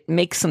here, but it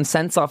makes some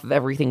sense off of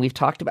everything we've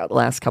talked about the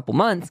last couple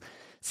months.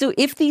 So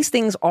if these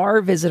things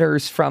are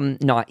visitors from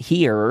not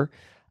here,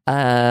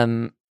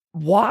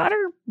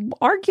 water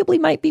arguably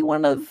might be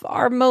one of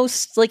our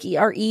most,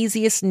 our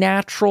easiest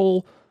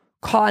natural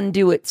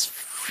conduits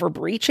for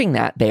breaching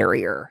that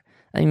barrier.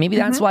 I mean, maybe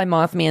that's why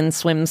Mothman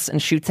swims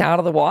and shoots out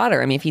of the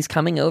water. I mean, if he's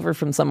coming over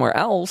from somewhere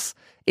else,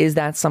 is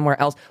that somewhere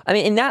else? I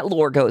mean, and that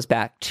lore goes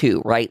back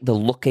too, right? The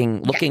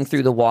looking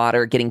through the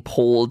water, getting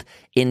pulled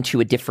into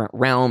a different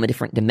realm, a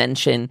different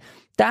dimension.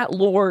 That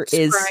lore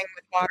is scrying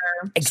with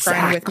water,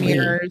 exactly. Scrying with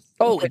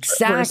mirrors.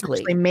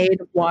 Exactly.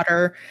 Made of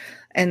water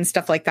and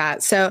stuff like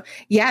that. So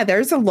yeah,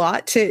 there's a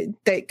lot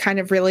that kind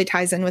of really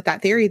ties in with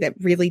that theory that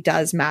really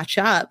does match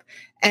up.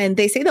 And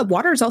they say that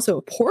water is also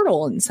a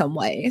portal in some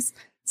ways.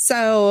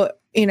 So,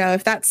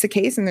 if that's the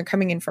case and they're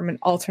coming in from an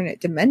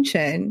alternate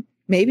dimension,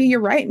 maybe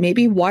you're right.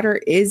 Maybe water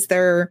is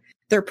their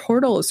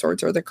portal of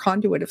sorts or their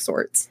conduit of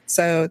sorts.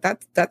 So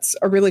that's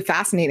a really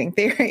fascinating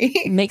theory.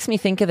 It makes me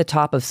think of the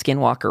top of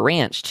Skinwalker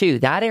Ranch too.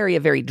 That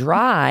area very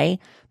dry,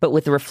 but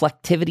with the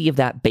reflectivity of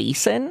that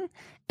basin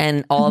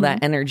and all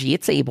that energy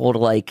it's able to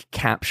like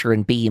capture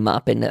and beam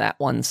up into that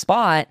one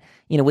spot.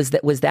 Was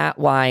that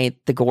why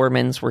the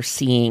Gormans were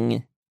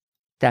seeing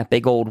that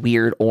big old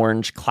weird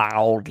orange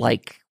cloud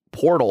like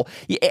portal?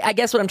 I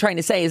guess what I'm trying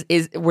to say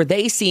is were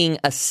they seeing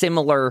a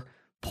similar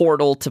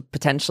portal to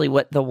potentially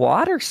what the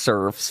water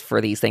serves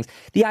for these things?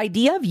 The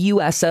idea of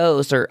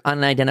USOs, or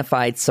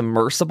unidentified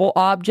submersible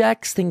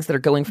objects, things that are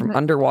going from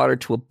underwater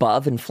to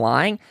above and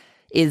flying,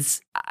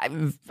 is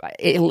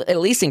at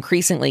least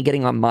increasingly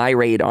getting on my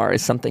radar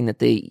as something that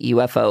the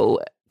UFO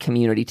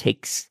community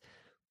takes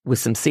with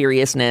some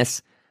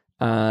seriousness.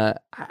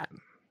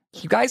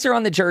 You guys are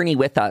on the journey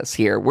with us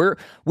here.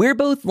 We're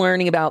both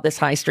learning about this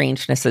high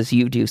strangeness as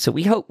you do, so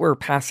we hope we're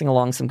passing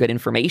along some good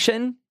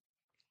information.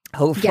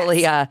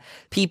 Hopefully,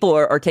 people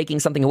are taking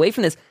something away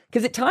from this,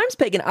 because at times,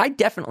 Pagan, I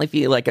definitely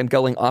feel like I'm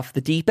going off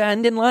the deep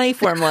end in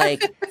life, where I'm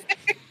like,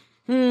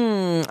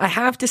 I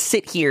have to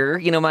sit here,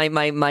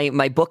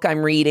 my book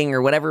I'm reading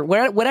or whatever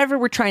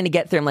we're trying to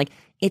get through. I'm like,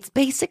 it's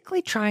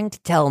basically trying to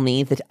tell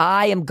me that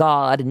I am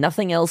God and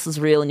nothing else is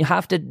real, and you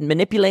have to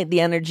manipulate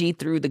the energy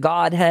through the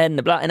Godhead and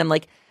the blah. And I'm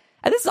like,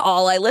 and this is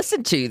all I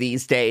listen to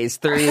these days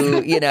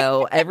through,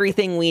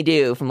 everything we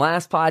do, from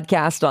last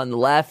podcast on the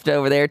left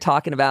over there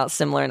talking about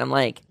similar. And I'm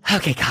like,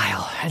 okay,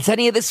 Kyle, is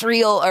any of this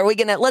real? Are we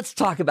let's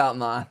talk about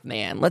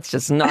Mothman. Let's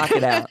just knock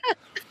it out.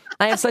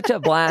 I have such a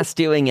blast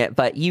doing it,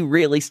 but you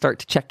really start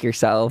to check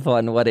yourself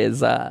on what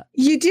is.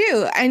 You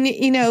do.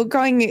 And,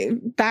 going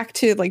back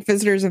to like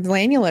Visitors of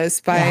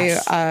Lanulos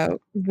by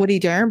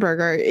Woody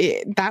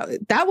Derenberger,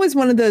 that was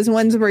one of those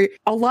ones where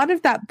a lot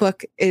of that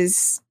book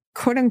is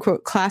quote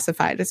unquote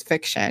classified as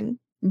fiction,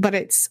 but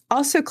it's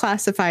also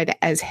classified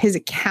as his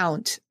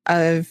account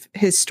of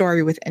his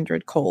story with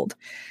Indrid Cold.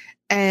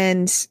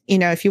 And,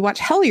 if you watch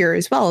Hellier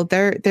as well,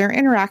 their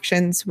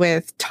interactions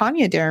with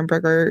Tanya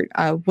Derenberger,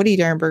 Woody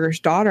Derenberger's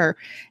daughter,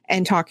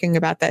 and talking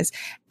about this.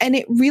 And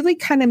it really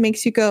kind of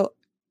makes you go,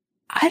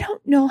 I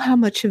don't know how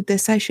much of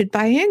this I should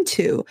buy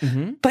into,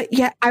 but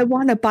yet I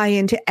want to buy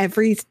into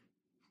every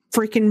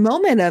freaking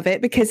moment of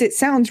it because it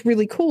sounds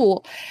really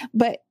cool.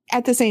 But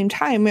at the same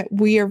time,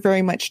 we are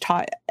very much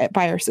taught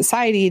by our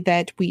society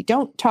that we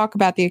don't talk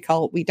about the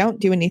occult. We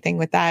don't do anything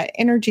with that.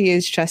 Energy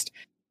is just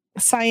a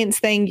science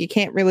thing. You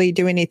can't really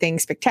do anything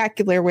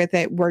spectacular with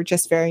it. We're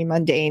just very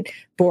mundane,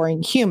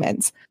 boring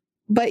humans.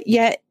 But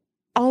yet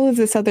all of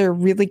this other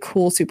really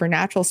cool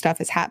supernatural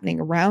stuff is happening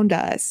around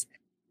us,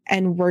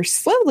 and we're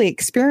slowly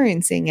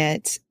experiencing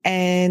it.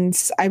 And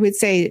I would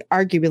say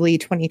arguably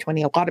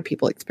 2020, a lot of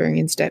people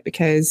experienced it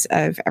because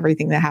of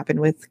everything that happened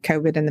with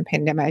COVID and the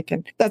pandemic.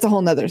 And that's a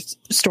whole nother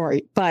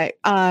story. But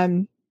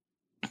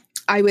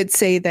I would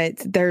say that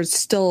there's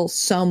still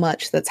so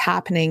much that's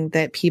happening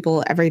that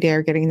people every day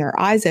are getting their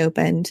eyes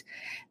opened.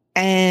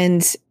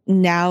 And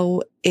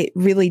now it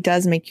really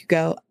does make you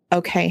go,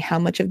 okay, how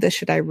much of this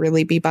should I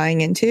really be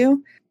buying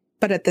into?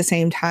 But at the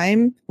same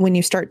time, when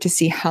you start to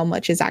see how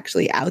much is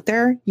actually out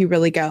there, you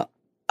really go,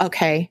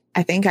 okay,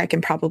 I think I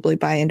can probably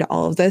buy into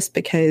all of this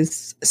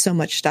because so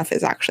much stuff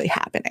is actually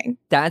happening.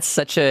 That's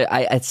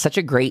it's such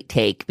a great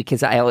take,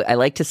 because I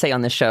like to say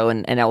on the show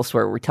and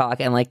elsewhere we talk,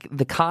 and like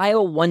the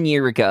Kyle 1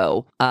 year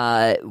ago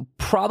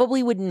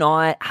probably would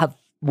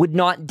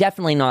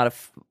definitely not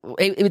have,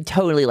 it would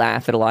totally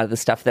laugh at a lot of the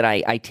stuff that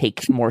I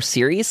take more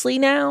seriously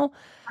now.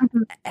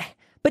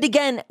 But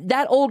again,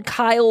 that old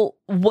Kyle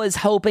was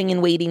hoping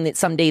and waiting that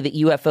someday that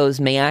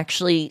UFOs may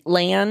actually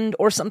land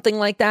or something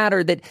like that,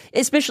 or that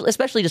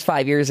especially just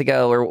 5 years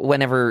ago or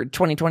whenever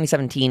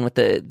 2017 with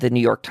the New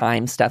York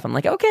Times stuff. I'm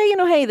like, okay,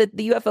 hey,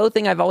 the UFO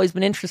thing I've always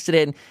been interested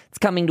in, it's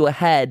coming to a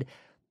head.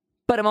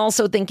 But I'm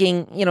also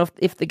thinking,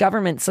 if the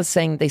government's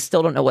saying they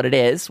still don't know what it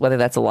is, whether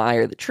that's a lie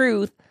or the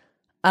truth,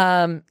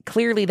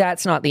 clearly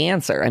that's not the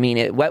answer. I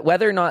mean,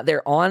 whether or not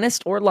they're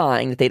honest or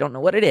lying that they don't know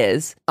what it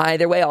is,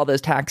 either way, all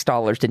those tax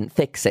dollars didn't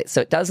fix it.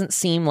 So it doesn't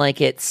seem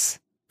like it's,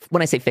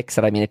 when I say fix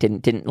it, I mean, it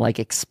didn't like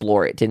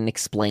explore it, didn't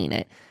explain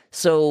it.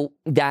 So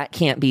that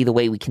can't be the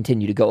way we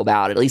continue to go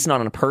about it, at least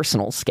not on a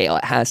personal scale.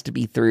 It has to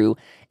be through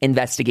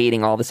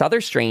investigating all this other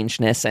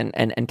strangeness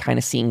and kind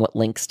of seeing what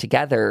links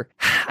together.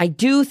 I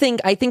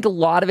think a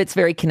lot of it's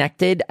very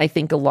connected. I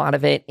think a lot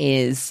of it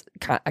is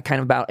kind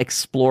of about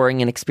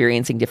exploring and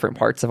experiencing different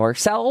parts of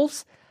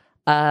ourselves.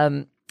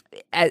 Woody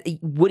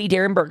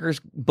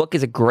Derenberger's book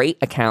is a great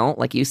account.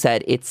 Like you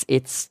said,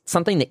 it's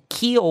something that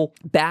Keel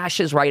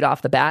bashes right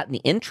off the bat in the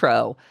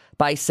intro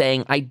by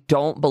saying, I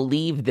don't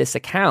believe this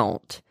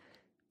account,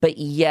 but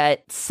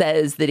yet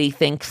says that he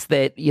thinks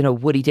that,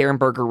 Woody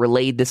Derenberger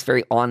relayed this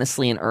very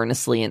honestly and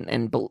earnestly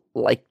and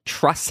like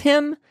trusts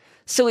him.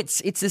 So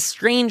it's this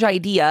strange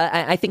idea.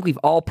 I think we've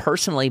all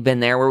personally been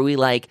there where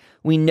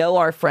we know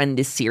our friend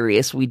is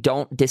serious. We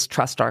don't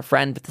distrust our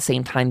friend, but at the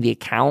same time, the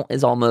account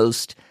is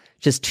almost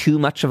just too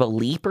much of a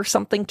leap or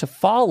something to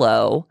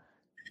follow.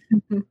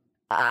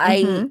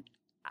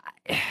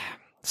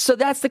 So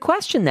that's the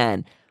question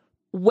then.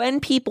 When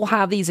people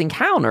have these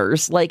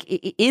encounters, like,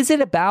 is it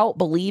about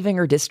believing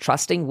or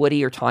distrusting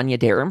Woody or Tanya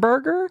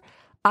Derenberger?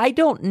 I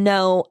don't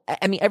know.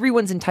 I mean,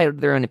 everyone's entitled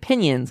to their own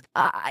opinions.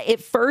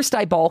 At first,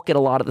 I balk at a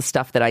lot of the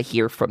stuff that I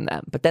hear from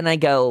them. But then I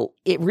go,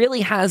 it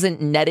really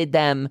hasn't netted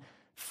them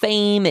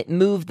fame. It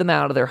moved them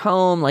out of their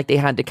home. Like they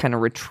had to kind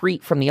of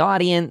retreat from the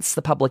audience,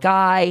 the public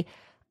eye.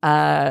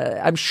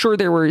 I'm sure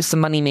there was some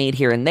money made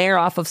here and there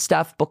off of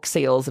stuff, book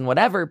sales and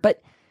whatever.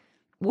 But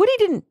Woody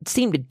didn't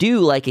seem to do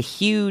like a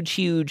huge,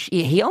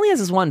 he only has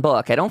his one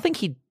book. I don't think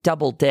he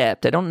double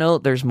dipped. I don't know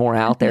if there's more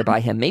out there by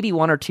him, maybe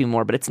one or two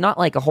more, but it's not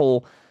like a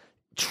whole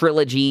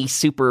trilogy,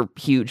 super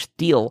huge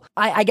deal.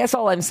 I guess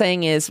all I'm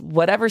saying is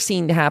whatever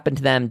seemed to happen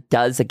to them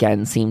does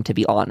again seem to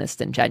be honest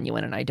and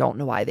genuine. And I don't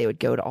know why they would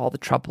go to all the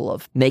trouble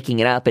of making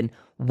it up. And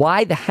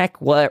why the heck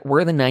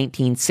were the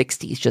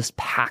 1960s just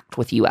packed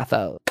with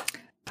UFOs?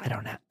 I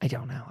don't know.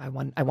 I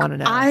want to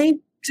know. I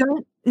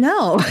don't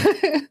know.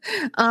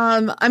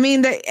 I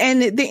mean,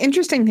 the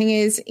interesting thing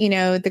is,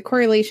 the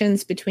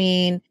correlations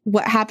between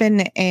what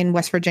happened in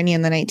West Virginia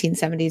in the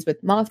 1970s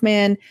with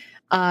Mothman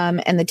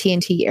and the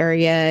TNT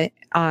area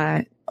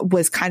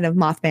was kind of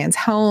Mothman's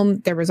home.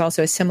 There was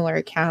also a similar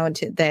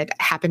account that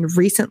happened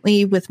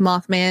recently with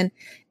Mothman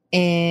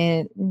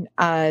in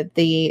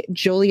the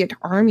Joliet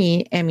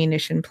Army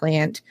ammunition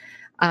plant,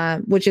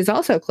 which is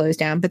also closed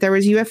down, but there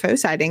was UFO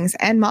sightings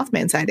and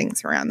Mothman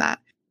sightings around that.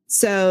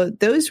 So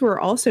those were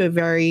also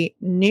very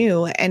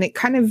new. And it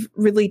kind of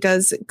really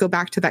does go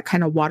back to that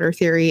kind of water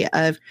theory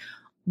of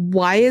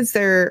why is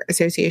there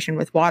association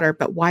with water,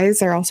 but why is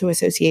there also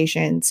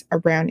associations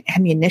around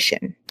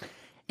ammunition?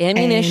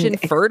 Ammunition,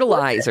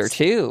 fertilizer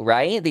too,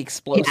 right? The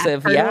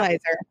explosive. Fertilizer.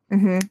 Yeah.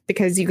 Mm-hmm.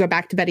 Because you go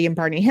back to Betty and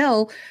Barney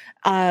Hill,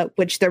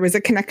 which there was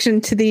a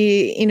connection to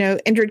the,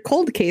 Indrid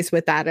Cold case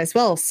with that as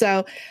well.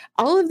 So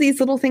all of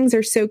these little things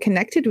are so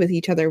connected with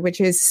each other,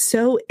 which is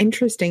so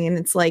interesting. And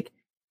it's like,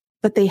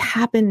 but they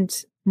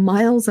happened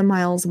miles and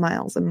miles and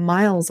miles and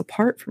miles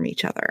apart from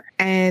each other.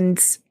 And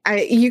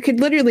you could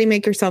literally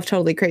make yourself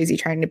totally crazy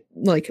trying to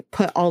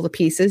put all the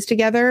pieces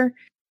together.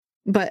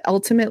 But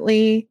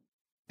ultimately,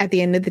 at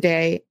the end of the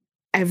day,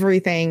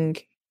 everything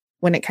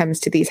when it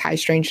comes to these high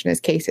strangeness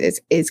cases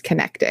is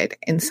connected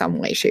in some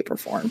way, shape, or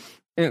form.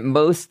 It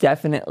most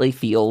definitely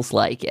feels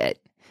like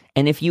it.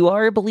 And if you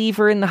are a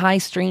believer in the high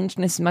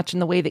strangeness, much in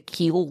the way that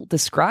Keel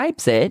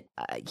describes it,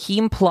 he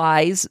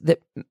implies that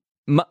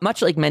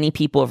much like many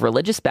people of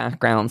religious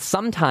backgrounds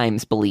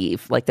sometimes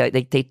believe, like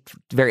they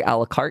very a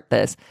la carte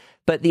this,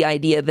 but the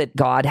idea that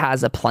God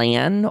has a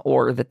plan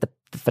or that the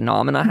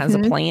phenomena has a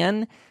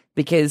plan,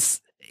 because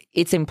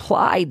it's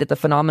implied that the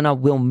phenomena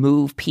will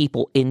move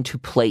people into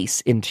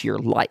place into your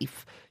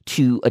life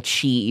to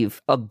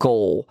achieve a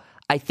goal.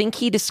 I think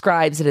he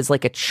describes it as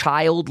like a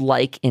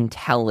childlike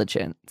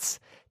intelligence,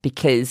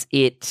 because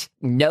it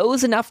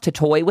knows enough to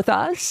toy with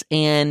us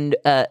and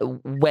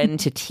when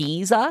to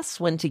tease us,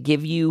 when to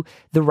give you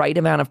the right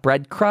amount of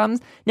breadcrumbs.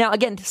 Now,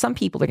 again, to some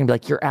people, they're going to be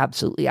like, you're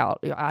absolutely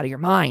out of your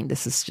mind.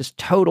 This is just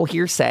total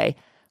hearsay.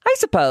 I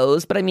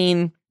suppose, but I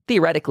mean,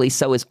 theoretically,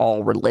 so is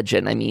all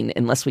religion. I mean,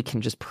 unless we can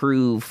just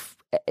prove,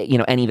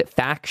 any of it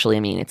factually, I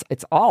mean,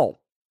 it's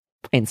all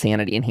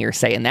insanity and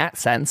hearsay in that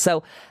sense.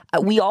 So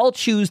we all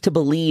choose to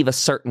believe a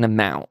certain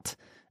amount.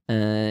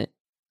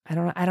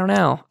 I don't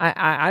know.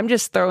 I'm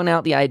just throwing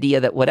out the idea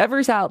that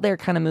whatever's out there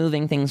kind of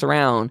moving things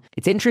around,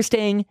 it's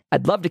interesting.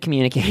 I'd love to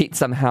communicate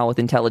somehow with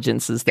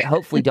intelligences that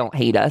hopefully don't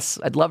hate us.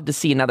 I'd love to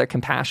see another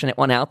compassionate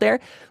one out there,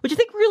 which I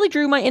think really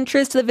drew my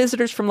interest to the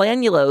visitors from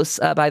Lanulos,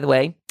 by the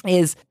way,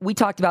 is we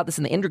talked about this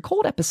in the Indrid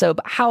Cold episode,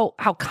 but how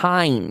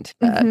kind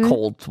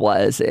Cold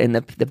was, and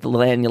the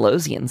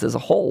Lanulosians as a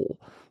whole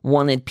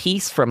wanted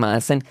peace from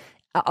us. And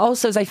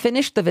also, as I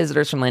finished the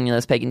visitors from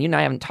Lanulos, Pagan, you and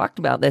I haven't talked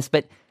about this,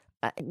 but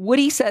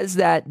Woody says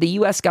that the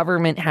U.S.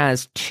 government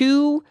has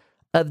 2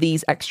 of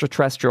these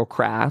extraterrestrial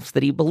crafts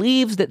that he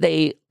believes that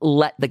they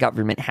let the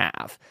government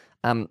have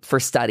for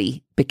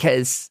study,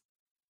 because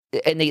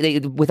they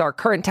with our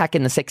current tech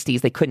in the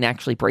 60s, they couldn't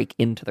actually break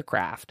into the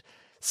craft.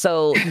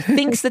 So he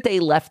thinks that they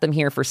left them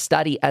here for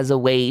study as a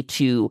way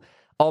to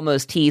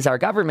almost tease our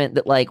government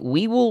that, like,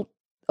 we will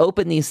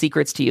open these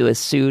secrets to you as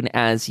soon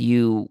as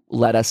you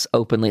let us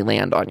openly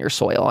land on your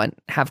soil and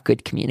have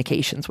good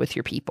communications with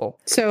your people.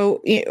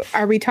 So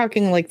are we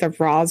talking like the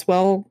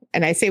Roswell,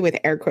 and I say with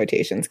air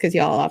quotations because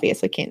y'all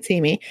obviously can't see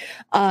me,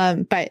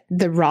 but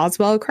the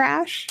Roswell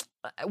crash?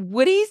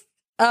 Woody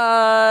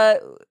says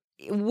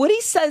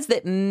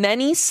that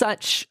many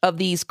such of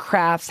these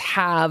crafts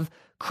have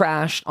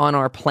crashed on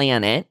our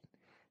planet.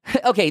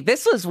 Okay,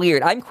 this was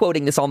weird. I'm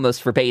quoting this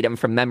almost verbatim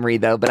from memory,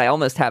 though, but I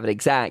almost have it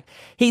exact.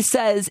 He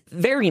says,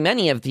 very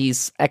many of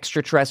these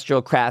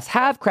extraterrestrial crafts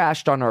have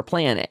crashed on our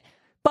planet,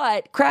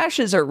 but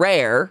crashes are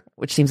rare,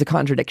 which seems a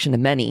contradiction to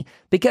many,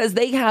 because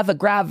they have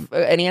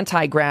an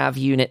anti-grav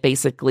unit,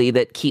 basically,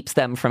 that keeps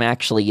them from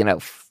actually,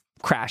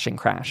 crashing,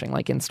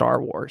 like in Star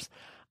Wars.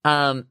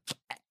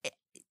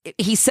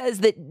 He says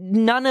that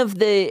none of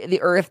the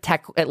Earth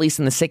tech, at least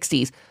in the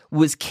 60s,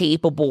 was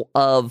capable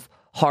of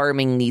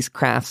harming these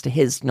crafts to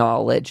his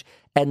knowledge,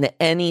 and that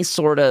any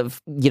sort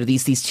of,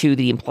 these 2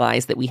 that he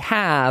implies that we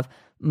have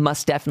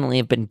must definitely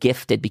have been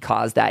gifted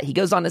because that. He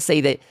goes on to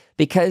say that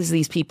because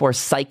these people are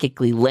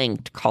psychically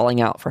linked, calling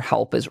out for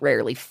help is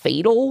rarely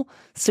fatal.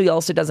 So he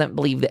also doesn't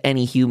believe that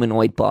any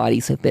humanoid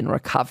bodies have been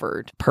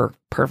recovered per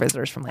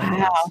visitors from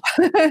Lanyulos.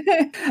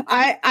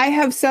 Wow. I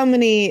have so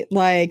many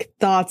like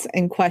thoughts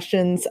and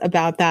questions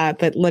about that,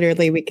 but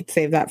literally we could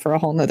save that for a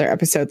whole nother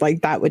episode.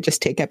 Like that would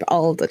just take up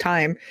all of the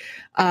time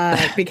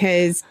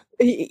because,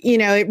 you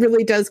know, it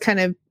really does kind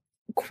of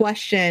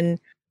question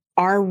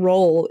our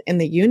role in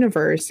the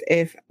universe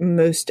if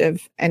most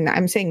of, and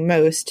I'm saying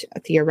most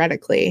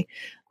theoretically,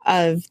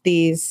 of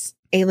these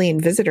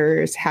alien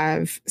visitors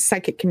have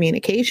psychic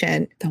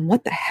communication, then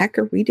what the heck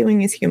are we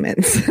doing as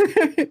humans?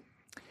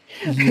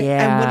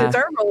 Yeah. And what is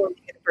our role in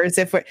the universe?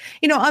 If we're,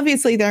 you know,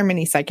 obviously there are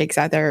many psychics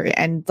out there.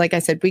 And like I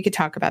said, we could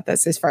talk about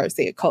this as far as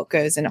the occult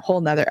goes in a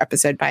whole nother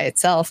episode by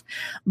itself.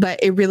 But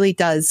it really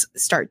does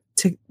start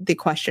to the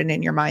question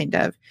in your mind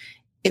of,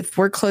 if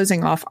we're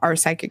closing off our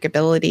psychic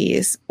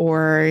abilities,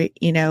 or,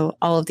 you know,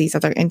 all of these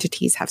other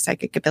entities have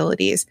psychic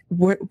abilities,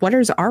 what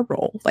is our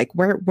role? Like,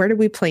 where do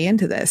we play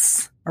into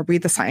this? Are we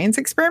the science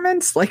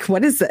experiments? Like,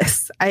 what is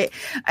this?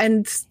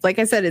 And like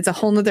I said, it's a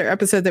whole nother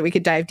episode that we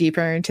could dive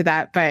deeper into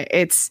that, but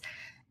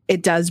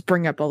it does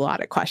bring up a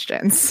lot of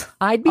questions.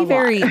 I'd be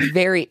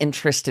very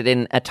interested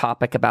in a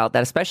topic about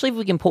that, especially if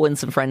we can pull in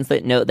some friends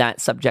that know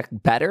that subject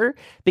better,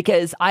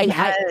 because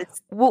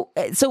we'll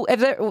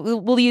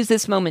use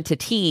this moment to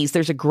tease.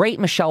 There's a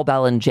great Michelle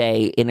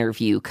Belanger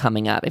interview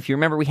coming up. If you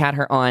remember, we had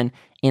her on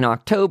in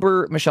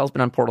October. Michelle's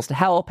been on Portals to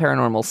Hell,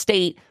 Paranormal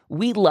State.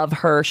 We love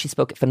her. She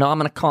spoke at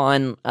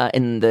PhenomenaCon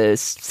in the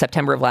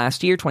September of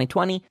last year,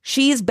 2020.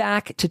 She's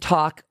back to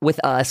talk with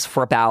us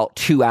for about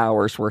 2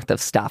 hours worth of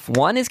stuff.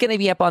 One is going to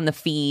be up on the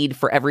feed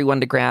for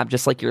everyone to grab,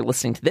 just like you're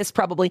listening to this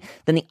probably.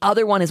 Then the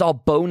other one is all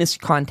bonus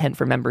content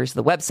for members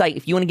of the website.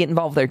 If you want to get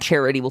involved with their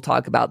charity, we'll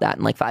talk about that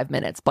in like 5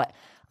 minutes. But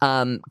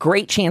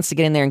great chance to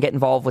get in there and get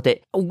involved with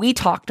it. We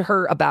talked to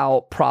her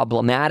about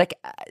problematic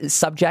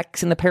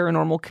subjects in the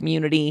paranormal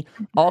community,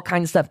 all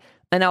kinds of stuff.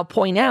 And I'll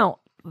point out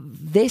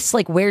this,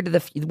 like, where do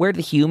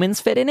the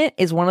humans fit in it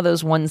is one of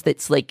those ones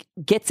that's like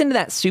gets into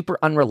that super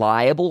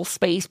unreliable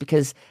space,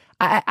 because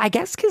I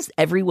guess because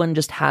everyone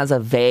just has a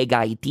vague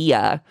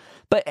idea.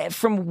 But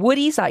from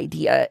Woody's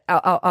idea,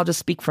 I'll just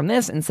speak from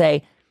this and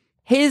say,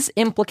 his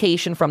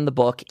implication from the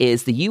book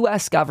is the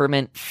U.S.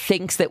 government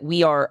thinks that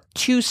we are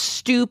too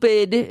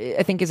stupid,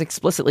 I think is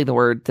explicitly the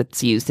word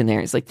that's used in there.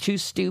 It's like too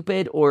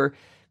stupid or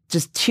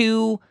just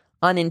too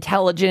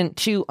unintelligent,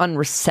 too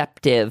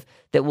unreceptive,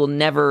 that we'll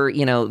never,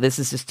 you know, this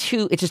is just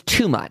it's just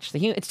too much.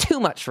 It's too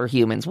much for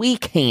humans. We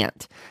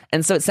can't.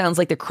 And so it sounds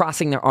like they're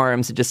crossing their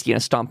arms and just, you know,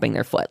 stomping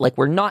their foot. Like,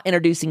 we're not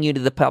introducing you to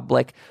the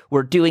public.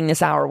 We're doing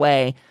this our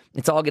way.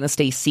 It's all going to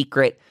stay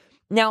secret.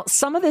 Now,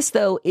 some of this,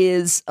 though,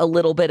 is a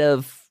little bit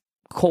of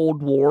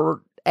Cold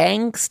War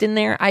angst in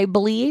there, I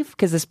believe,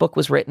 because this book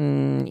was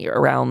written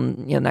around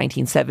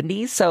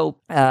 1970s. So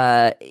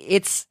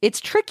it's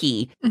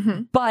tricky,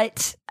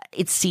 but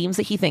it seems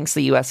that he thinks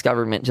the U.S.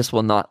 government just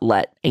will not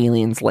let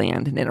aliens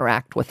land and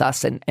interact with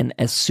us and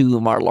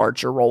assume our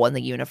larger role in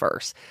the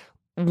universe.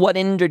 What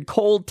Indrid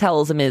Cold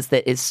tells him is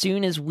that as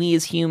soon as we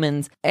as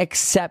humans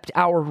accept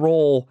our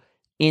role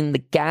in the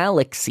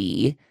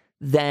galaxy,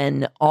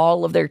 then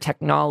all of their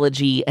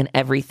technology and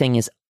everything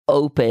is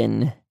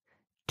open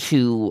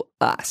to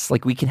us.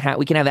 Like, we can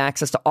have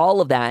access to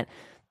all of that.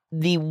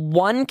 The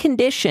one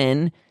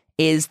condition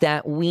is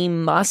that we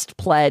must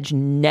pledge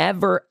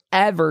never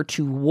ever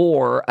to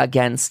war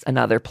against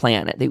another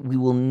planet. That we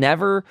will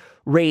never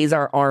raise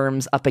our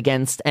arms up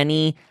against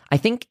any. I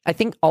think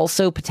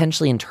also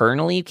potentially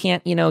internally you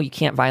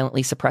can't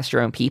violently suppress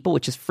your own people,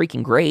 which is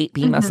freaking great.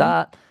 Beam us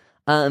up.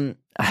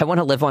 I want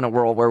to live on a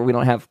world where we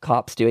don't have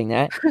cops doing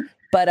that.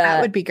 But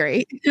that would be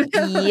great.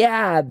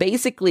 Yeah,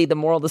 basically the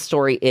moral of the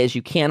story is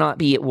you cannot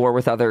be at war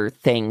with other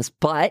things,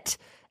 but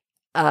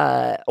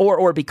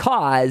or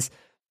because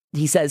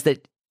he says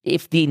that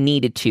if they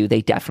needed to,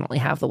 they definitely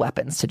have the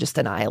weapons to just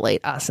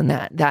annihilate us, and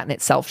that in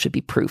itself should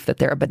be proof that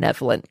they're a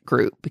benevolent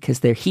group,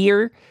 because they're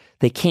here,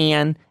 they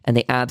can, and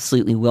they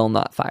absolutely will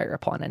not fire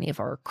upon any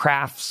of our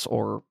crafts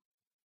or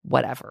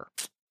whatever.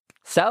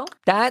 So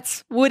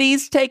that's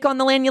Woody's take on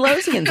the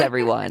Lanyulosians,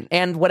 everyone.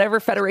 And whatever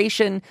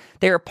federation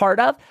they're a part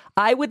of,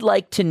 I would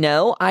like to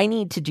know. I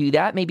need to do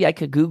that. Maybe I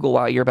could Google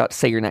while you're about to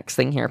say your next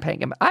thing here,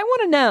 Pagan. I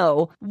want to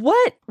know,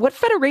 what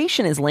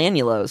federation is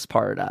Lanyulos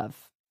part of?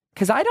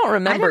 Because I don't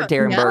remember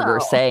Darren Berger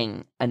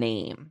saying a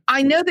name.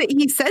 I know that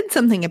he said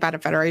something about a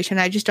federation.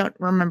 I just don't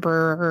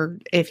remember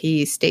if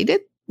he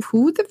stated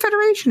who the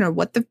federation or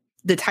what the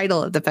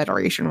title of the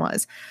federation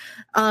was.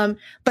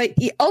 But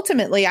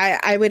ultimately,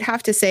 I would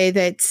have to say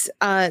that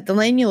the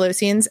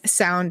Lanyulosians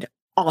sound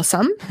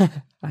awesome.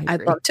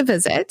 I'd love to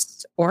visit,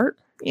 or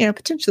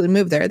potentially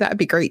move there. That'd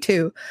be great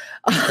too.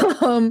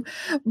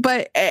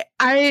 But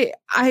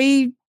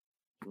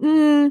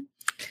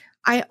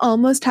I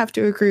almost have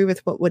to agree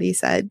with what Woody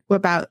said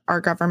about our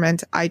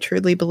government. I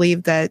truly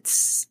believe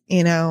that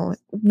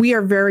we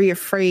are very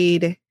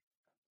afraid,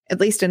 at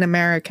least in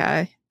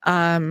America,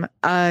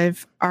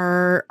 of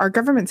our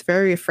government's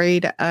very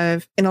afraid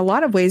of, in a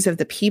lot of ways, of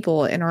the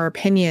people and our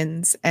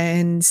opinions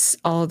and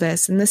all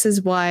this. And this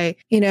is why,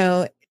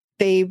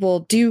 they will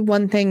do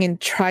one thing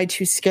and try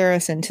to scare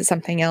us into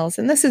something else.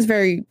 And this is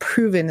very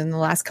proven in the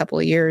last couple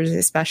of years,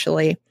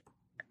 especially,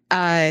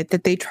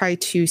 that they try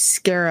to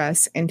scare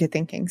us into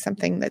thinking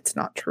something that's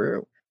not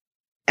true.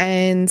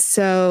 And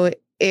so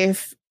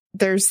if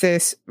there's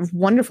this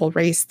wonderful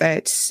race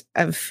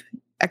of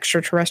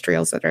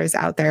extraterrestrials that is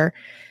out there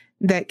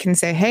that can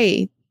say,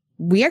 hey,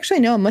 we actually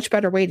know a much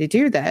better way to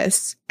do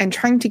this, and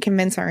trying to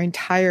convince our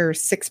entire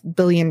 6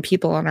 billion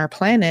people on our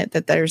planet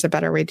that there's a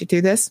better way to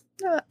do this,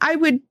 I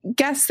would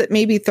guess that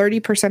maybe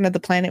 30% of the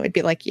planet would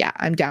be like, yeah,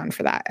 I'm down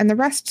for that. And the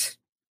rest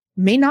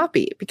may not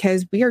be,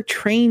 because we are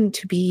trained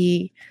to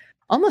be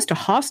almost a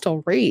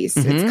hostile race.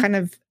 Mm-hmm. It's kind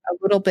of a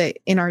little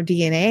bit in our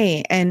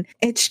DNA. And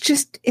it's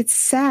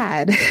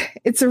sad.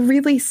 It's a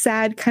really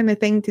sad kind of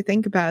thing to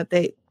think about,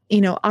 that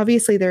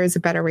obviously there is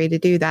a better way to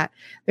do that.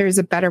 There is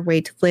a better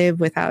way to live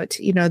without,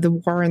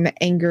 the war and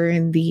the anger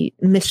and the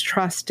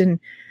mistrust and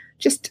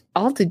just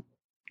all the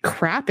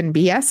crap and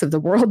BS of the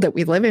world that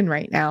we live in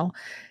right now.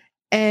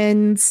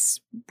 And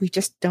we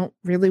just don't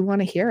really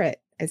want to hear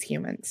it as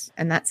humans.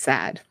 And that's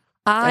sad.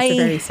 That's a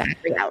very sad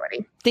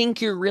reality.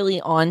 Think you're really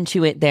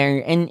onto it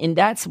there. And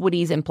that's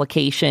Woody's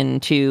implication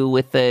too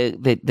with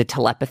the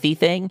telepathy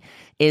thing,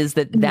 is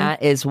that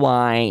is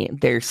why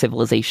their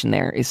civilization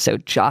there is so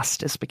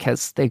just, is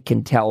because they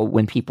can tell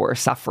when people are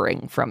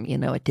suffering from,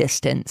 a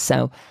distance.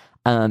 So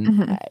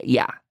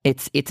yeah,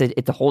 it's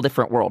a whole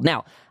different world.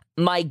 Now,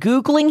 my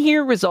Googling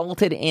here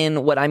resulted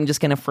in what I'm just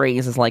going to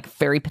phrase as like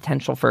very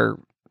potential for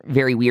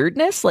very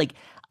weirdness. Like,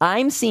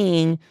 I'm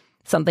seeing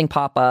something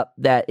pop up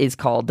that is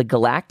called the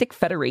Galactic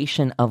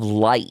Federation of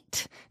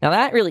Light. Now,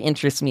 that really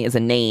interests me as a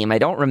name. I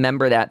don't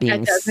remember that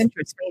being... That does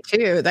interest me,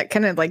 too. That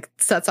kind of like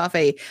sets off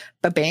a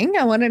ba-bing.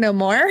 I want to know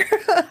more.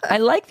 I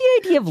like the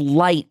idea of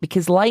light,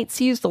 because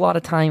light's used a lot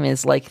of time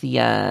as like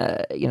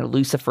the,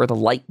 Lucifer, the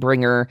light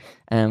bringer.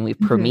 We have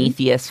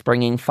Prometheus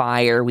bringing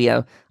fire. We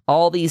have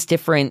all these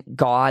different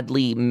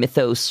godly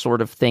mythos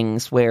sort of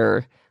things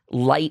where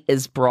light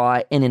is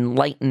brought and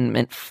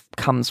enlightenment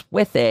comes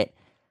with it.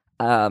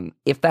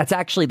 If that's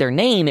actually their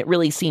name, it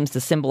really seems to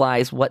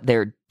symbolize what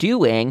they're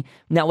doing.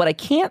 Now, what I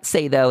can't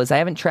say, though, is I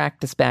haven't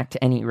tracked this back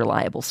to any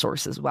reliable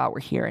sources while we're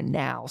here and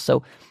now.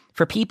 So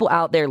for people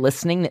out there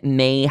listening that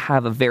may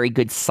have a very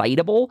good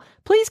citable,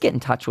 please get in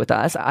touch with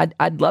us.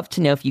 I'd love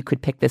to know if you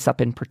could pick this up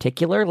in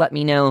particular. Let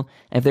me know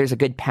if there's a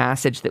good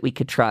passage that we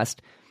could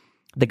trust.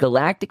 The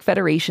Galactic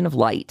Federation of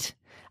Light.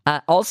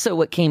 Also,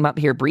 what came up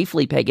here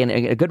briefly, Pagan,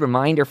 a good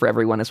reminder for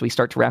everyone as we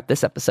start to wrap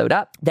this episode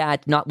up,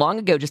 that not long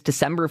ago, just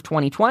December of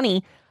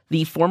 2020,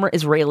 the former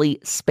Israeli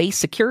space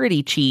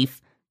security chief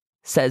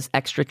says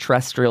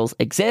extraterrestrials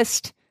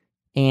exist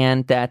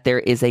and that there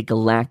is a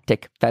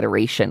galactic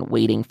federation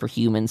waiting for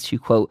humans to,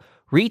 quote,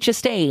 reach a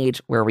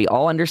stage where we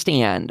all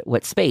understand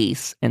what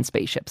space and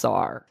spaceships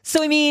are.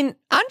 So, I mean,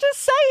 I'm just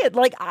saying,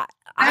 like,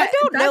 I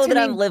don't know that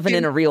I'm living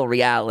in a real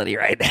reality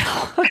right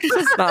now. I'm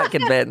just not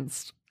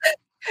convinced.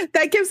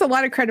 That gives a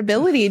lot of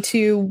credibility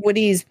to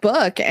Woody's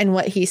book and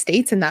what he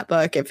states in that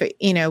book. If,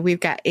 we've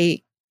got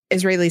a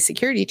Israeli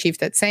security chief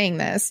that's saying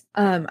this.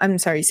 I'm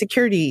sorry,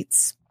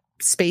 space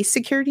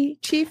security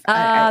chief?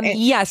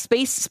 Yeah,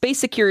 space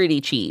security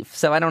chief.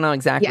 So I don't know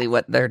exactly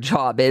what their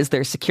job is.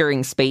 They're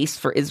securing space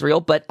for Israel,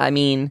 but I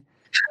mean...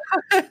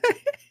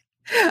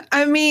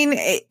 I mean,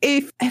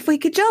 if we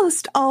could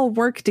just all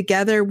work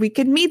together, we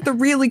could meet the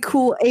really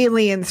cool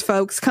aliens,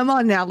 folks. Come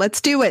on now, let's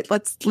do it.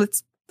 Let's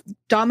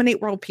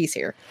dominate world peace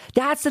here.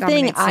 That's the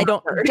thing. I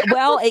don't.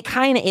 Well, it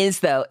kind of is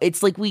though.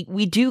 It's like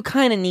we do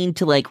kind of need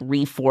to like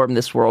reform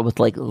this world with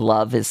like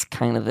love is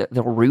kind of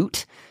the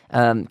root.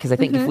 Because I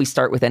think if we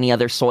start with any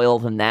other soil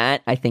than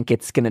that, I think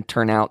it's going to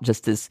turn out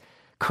just as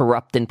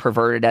corrupt and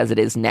perverted as it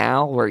is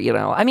now. Where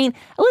I mean,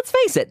 let's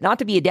face it. Not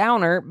to be a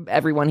downer,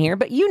 everyone here,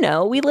 but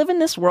we live in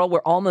this world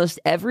where almost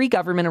every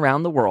government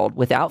around the world,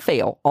 without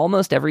fail,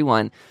 almost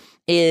everyone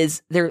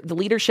is there. The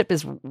leadership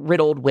is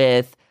riddled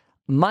with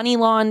money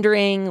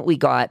laundering. We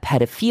got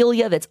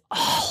pedophilia that's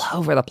all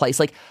over the place.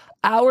 Like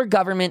our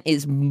government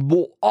is,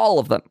 all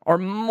of them are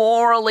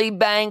morally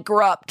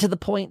bankrupt to the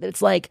point that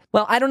it's like,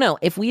 well, I don't know.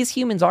 If we as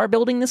humans are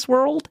building this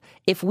world,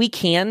 if we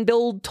can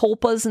build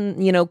tulpas and,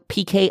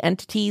 PK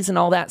entities and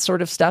all that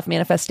sort of stuff,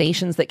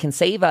 manifestations that can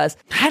save us,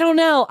 I don't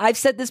know. I've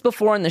said this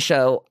before in the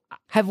show.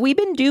 Have we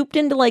been duped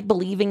into like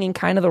believing in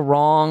kind of the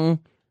wrong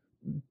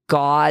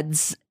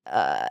gods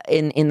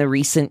in the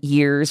recent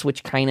years,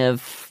 which kind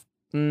of...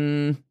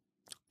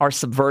 are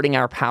subverting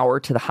our power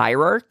to the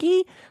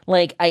hierarchy?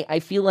 Like, I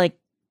feel like,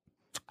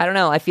 I don't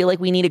know, I feel like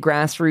we need a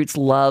grassroots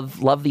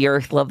love the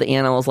earth, love the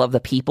animals, love the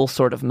people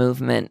sort of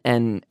movement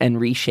and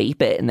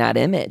reshape it in that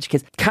image.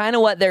 Because kind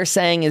of what they're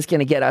saying is going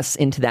to get us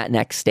into that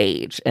next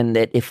stage. And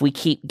that if we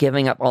keep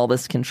giving up all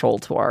this control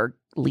to our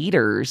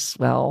leaders,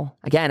 well,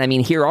 again, I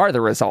mean, here are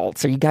the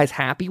results. Are you guys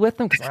happy with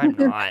them? Because I'm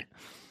not.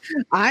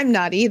 I'm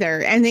not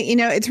either. And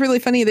it's really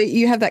funny that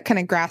you have that kind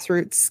of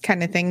grassroots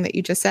kind of thing that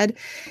you just said.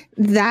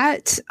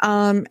 That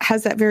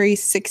has that very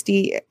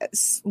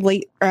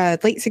late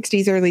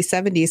 60s, early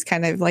 70s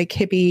kind of like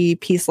hippie,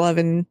 peace, love,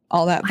 and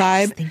all that vibe.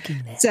 I was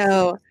thinking that.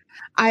 So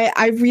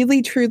I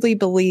really truly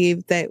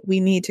believe that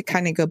we need to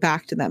kind of go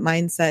back to that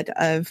mindset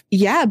of,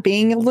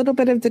 being a little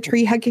bit of the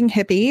tree hugging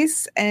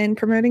hippies and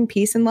promoting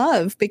peace and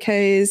love,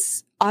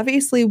 because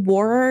obviously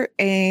war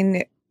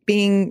and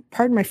being,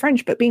 pardon my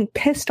French, but being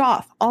pissed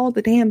off all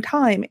the damn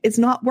time is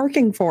not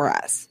working for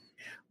us.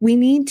 We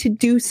need to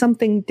do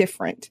something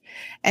different.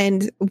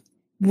 And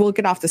we'll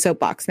get off the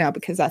soapbox now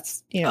because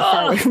that's,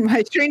 far away from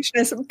my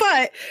strangeness.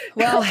 But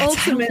ultimately, I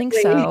don't think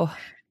so.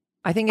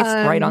 I think it's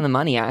right on the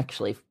money,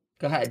 actually.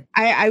 Go ahead.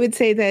 I would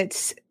say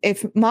that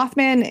if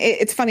Mothman,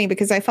 it's funny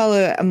because I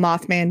follow a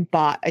Mothman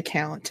bot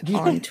account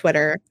on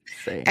Twitter.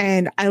 Same.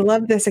 And I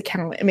love this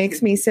account. It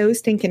makes me so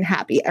stinking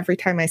happy every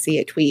time I see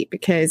a tweet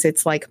because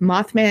it's like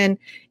Mothman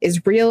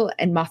is real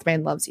and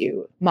Mothman loves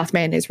you.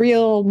 Mothman is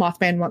real.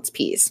 Mothman wants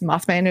peace.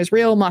 Mothman is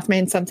real.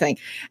 Mothman something.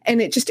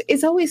 And it just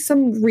is always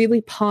some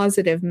really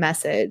positive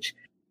message.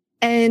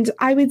 And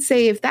I would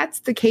say if that's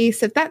the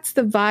case, if that's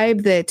the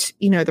vibe that,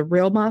 the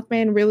real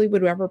Mothman really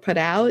would ever put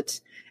out,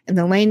 and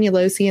the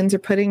Lanulosians are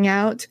putting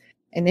out,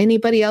 and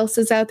anybody else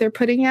is out there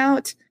putting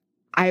out,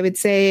 I would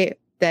say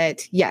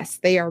that, yes,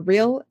 they are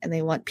real, and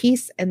they want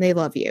peace, and they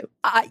love you.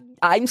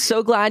 I'm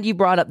so glad you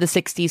brought up the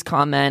 60s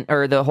comment,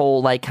 or the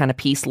whole, like, kind of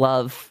peace,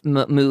 love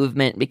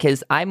movement,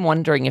 because I'm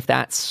wondering if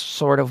that's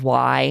sort of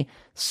why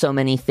so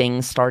many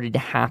things started to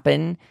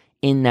happen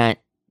in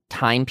that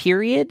time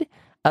period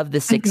of the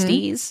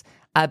 60s.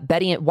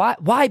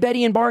 Why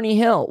Betty and Barney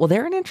Hill? Well,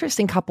 they're an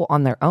interesting couple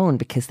on their own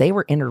because they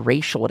were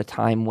interracial at a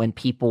time when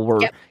people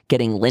were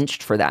getting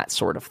lynched for that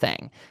sort of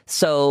thing.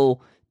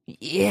 So,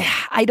 you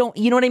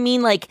know what I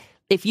mean? Like,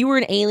 if you were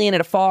an alien at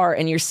afar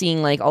and you're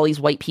seeing like all these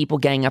white people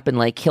gang up and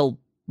like kill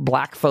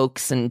black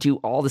folks and do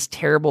all this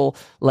terrible,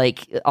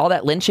 like all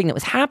that lynching that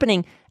was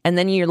happening, and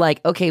then you're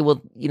like, okay,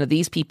 well,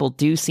 these people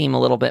do seem a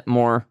little bit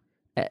more,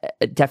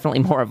 definitely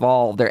more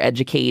evolved. They're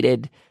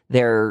educated.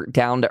 They're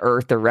down to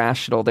earth. They're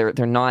rational. They're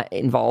not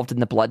involved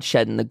in the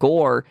bloodshed and the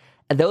gore.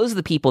 Those are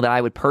the people that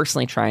I would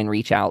personally try and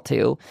reach out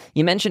to.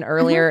 You mentioned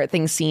earlier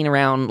things seen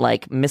around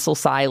like missile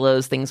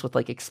silos, things with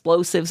like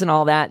explosives and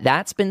all that.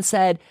 That's been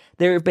said.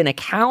 There have been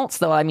accounts,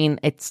 though. I mean,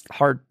 it's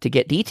hard to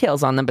get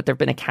details on them, but there have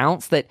been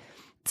accounts that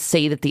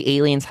say that the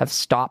aliens have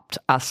stopped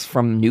us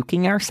from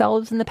nuking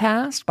ourselves in the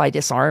past by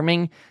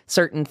disarming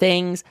certain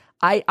things.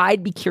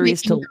 I'd be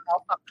curious to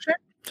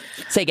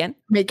say again.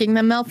 Making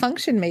them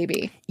malfunction,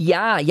 maybe.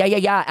 Yeah,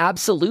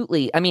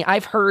 absolutely. I mean,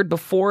 I've heard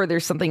before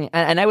there's something,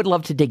 and I would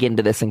love to dig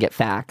into this and get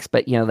facts,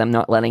 but, them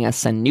not letting us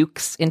send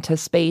nukes into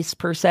space,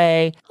 per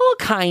se. All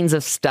kinds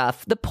of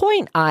stuff. The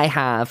point I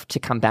have to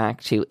come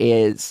back to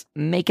is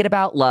make it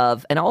about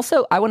love, and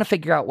also, I want to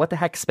figure out what the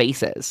heck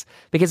space is,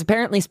 because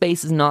apparently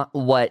space is not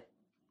what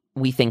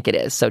we think it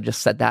is, so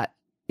just said that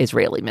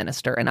Israeli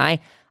minister, and I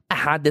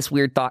had this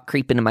weird thought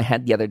creep into my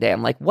head the other day.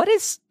 I'm like, what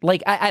is,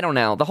 like, I don't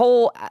know, the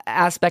whole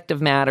aspect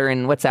of matter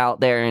and what's out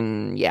there,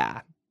 and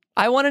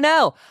I want to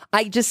know.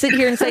 I just sit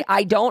here and say,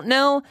 I don't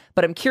know,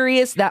 but I'm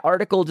curious. That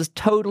article just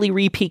totally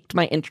re-piqued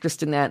my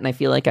interest in that, and I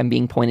feel like I'm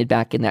being pointed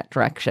back in that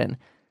direction.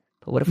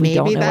 But what if we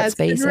don't know what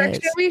space is? Maybe that's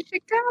the direction we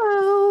should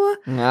go.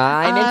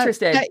 I'm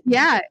interested.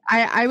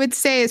 I would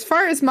say as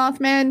far as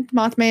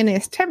Mothman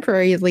is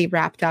temporarily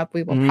wrapped up.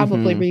 We will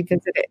probably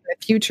revisit it in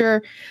the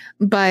future.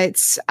 But,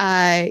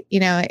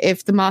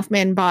 if the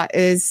Mothman bot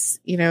is,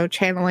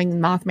 channeling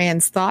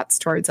Mothman's thoughts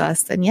towards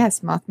us, then yes,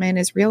 Mothman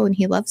is real and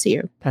he loves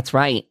you. That's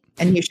right.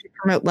 And you should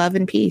promote love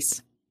and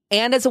peace.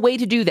 And as a way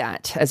to do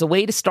that, as a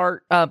way to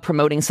start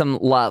promoting some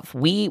love,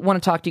 we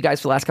want to talk to you guys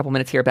for the last couple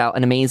minutes here about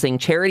an amazing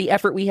charity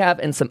effort we have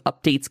and some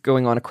updates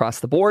going on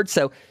across the board.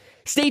 So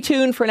stay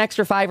tuned for an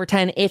extra 5 or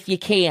 10 if you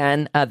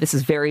can. This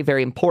is very,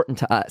 very important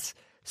to us.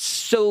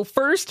 So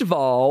first of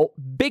all,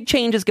 big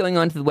changes going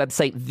on to the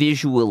website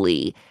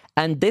visually.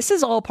 And this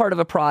is all part of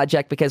a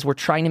project because we're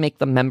trying to make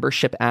the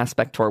membership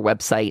aspect to our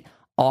website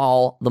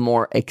all the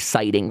more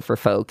exciting for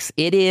folks.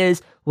 It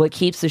is what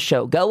keeps the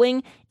show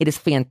going. It is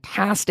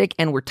fantastic,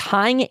 and we're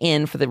tying it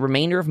in for the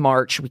remainder of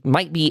March. We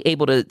might be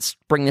able to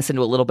bring this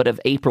into a little bit of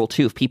April,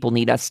 too, if people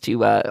need us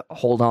to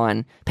hold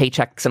on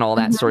paychecks and all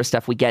that sort of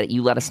stuff. We get it.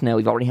 You let us know.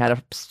 We've already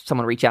had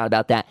someone reach out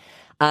about that.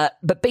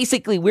 But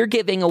basically, we're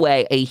giving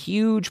away a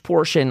huge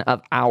portion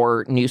of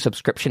our new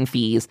subscription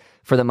fees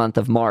for the month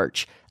of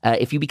March.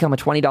 If you become a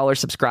 $20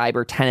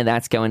 subscriber, 10 of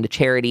that's going to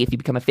charity. If you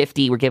become a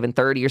 $50, we're giving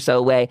 30 or so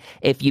away.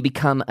 If you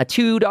become a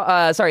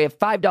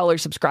 $5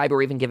 subscriber,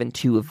 we're even giving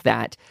 2 of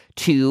that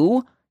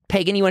to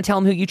Pagan. You want to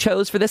tell them who you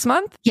chose for this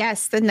month?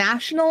 Yes, the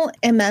National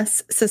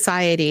MS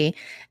Society.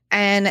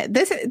 And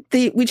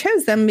we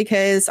chose them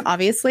because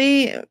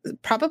obviously,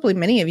 probably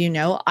many of you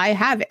know, I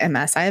have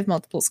MS. I have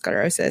multiple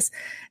sclerosis.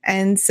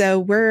 And so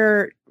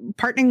we're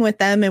partnering with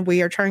them, and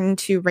we are trying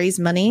to raise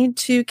money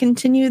to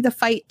continue the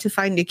fight to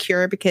find a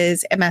cure,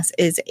 because MS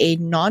is a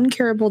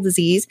non-curable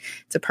disease.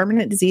 It's a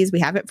permanent disease. We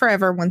have it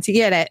forever once you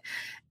get it.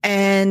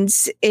 And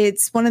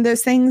it's one of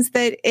those things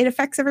that it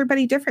affects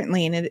everybody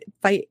differently. And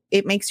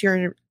it makes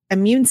your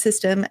immune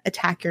system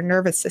attack your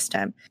nervous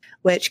system,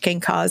 which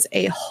can cause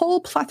a whole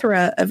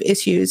plethora of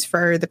issues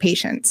for the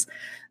patients.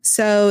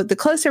 So the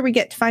closer we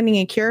get to finding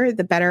a cure,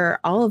 the better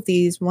all of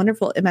these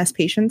wonderful MS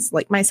patients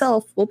like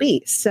myself will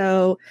be.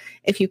 So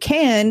if you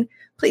can,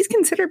 please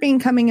consider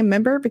becoming a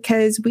member,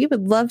 because we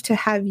would love to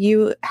have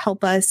you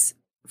help us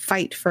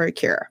fight for a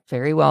cure.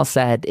 Very well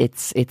said.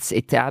 It's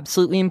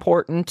absolutely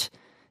important.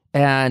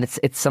 And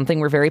it's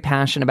something we're very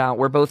passionate about.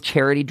 We're both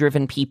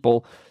charity-driven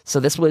people. So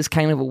this was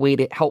kind of a way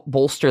to help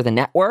bolster the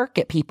network,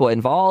 get people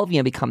involved,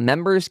 become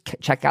members,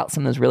 check out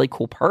some of those really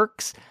cool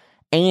perks,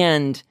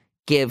 and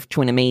give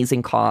to an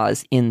amazing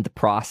cause in the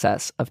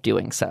process of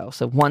doing so.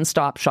 So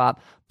one-stop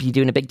shop. Be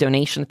doing a big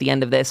donation at the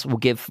end of this.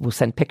 We'll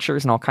send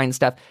pictures and all kinds of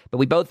stuff. But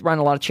we both run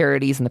a lot of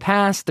charities in the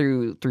past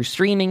through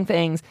streaming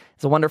things.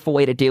 It's a wonderful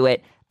way to do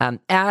it.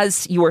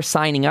 As you are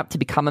signing up to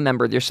become a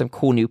member, there's some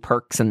cool new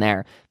perks in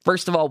there.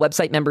 First of all,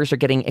 website members are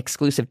getting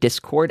exclusive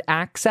Discord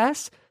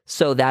access.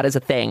 So that is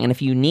a thing. And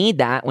if you need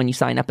that when you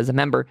sign up as a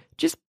member,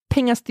 just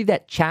ping us through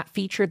that chat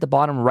feature at the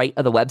bottom right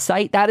of the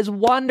website. That is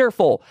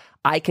wonderful.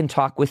 I can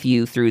talk with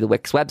you through the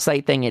Wix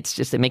website thing.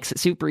 It makes it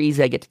super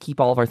easy. I get to keep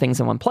all of our things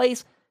in one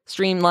place,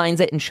 streamlines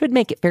it, and should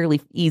make it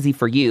fairly easy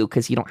for you,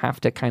 because you don't have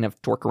to kind of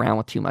work around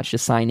with too much.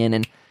 Just sign in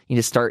and you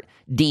just start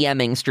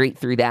DMing straight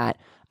through that.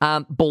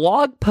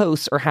 Blog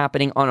posts are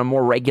happening on a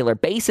more regular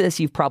basis,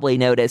 you've probably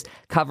noticed,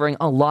 covering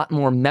a lot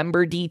more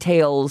member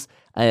details,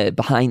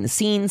 behind the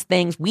scenes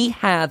things. We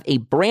have a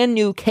brand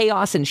new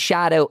Chaos and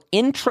Shadow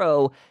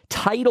intro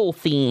title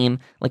theme,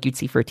 like you'd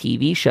see for a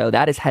TV show.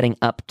 That is heading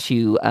up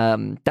to,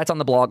 that's on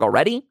the blog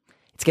already.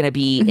 It's going to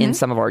be in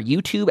some of our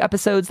YouTube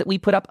episodes that we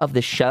put up of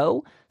the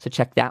show. So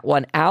check that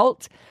one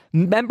out.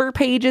 Member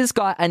pages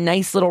got a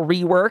nice little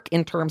rework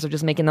in terms of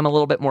just making them a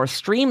little bit more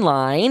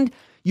streamlined.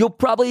 You'll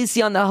probably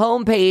see on the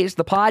homepage,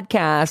 the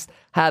podcast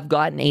have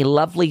gotten a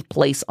lovely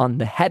place on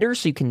the header,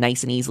 so you can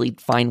nice and easily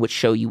find which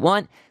show you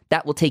want.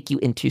 That will take you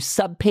into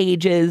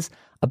subpages.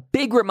 A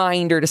big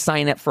reminder to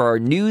sign up for our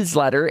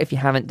newsletter if you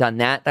haven't done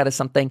that. That is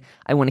something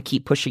I want to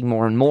keep pushing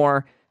more and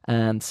more.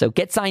 So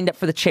get signed up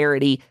for the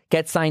charity,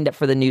 get signed up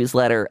for the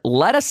newsletter.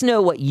 Let us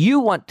know what you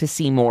want to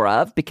see more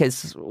of,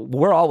 because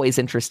we're always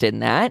interested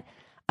in that.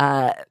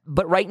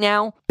 But right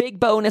now, big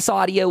bonus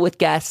audio with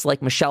guests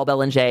like Michelle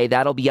Belanger.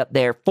 That'll be up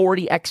there,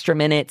 40 extra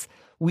minutes.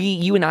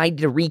 You and I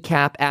did a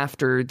recap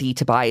after the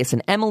Tobias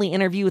and Emily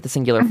interview with the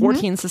Singular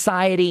 14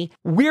 Society.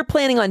 We're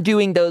planning on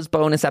doing those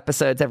bonus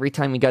episodes every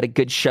time we got a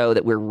good show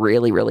that we're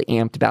really, really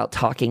amped about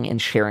talking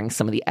and sharing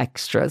some of the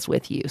extras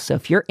with you. So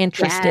if you're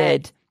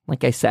interested,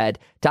 like I said,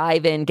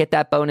 dive in, get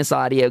that bonus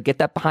audio, get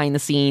that behind the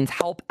scenes,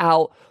 help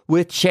out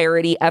with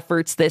charity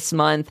efforts this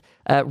month,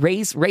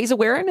 raise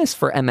awareness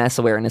for MS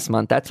Awareness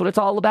Month. That's what it's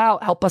all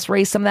about. Help us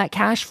raise some of that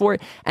cash for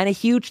it. And a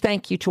huge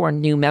thank you to our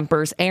new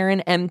members,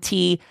 Aaron,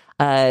 MT,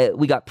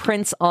 we got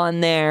Prince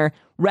on there,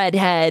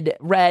 Redhead,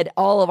 Red,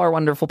 all of our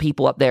wonderful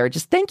people up there.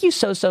 Just thank you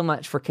so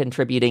much for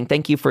contributing.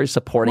 Thank you for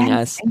supporting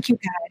us. Thank you,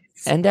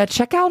 guys. And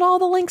check out all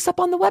the links up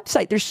on the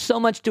website. There's so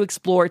much to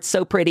explore. It's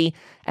so pretty.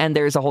 And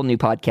there's a whole new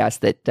podcast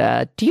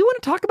that, do you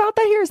want to talk about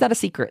that here? Is that a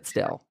secret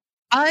still?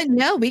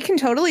 No, we can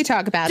totally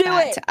talk about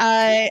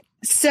that.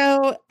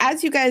 So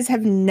as you guys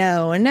have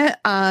known,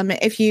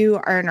 if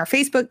you are in our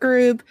Facebook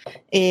group,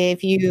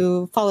 if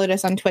you followed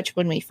us on Twitch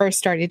when we first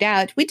started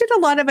out, we did a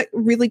lot of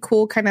really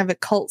cool kind of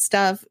occult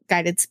stuff,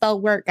 guided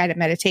spell work, guided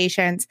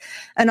meditations,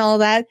 and all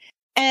that.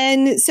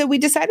 And so we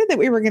decided that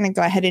we were going to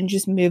go ahead and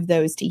just move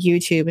those to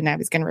YouTube, and I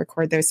was going to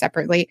record those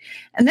separately.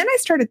 And then I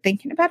started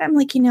thinking about it. I'm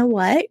like, you know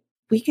what?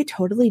 We could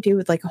totally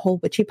do like a whole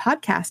witchy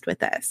podcast with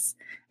this.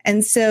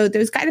 And so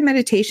those guided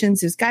meditations,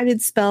 those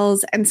guided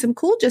spells, and some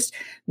cool just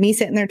me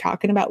sitting there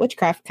talking about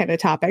witchcraft kind of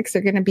topics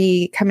are going to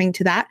be coming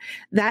to that.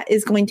 That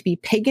is going to be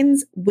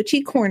Pagan's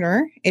Witchy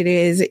Corner. It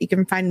is, you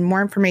can find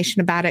more information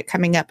about it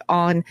coming up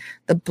on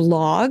the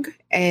blog,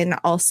 and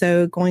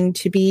also going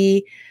to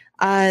be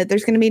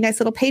there's going to be a nice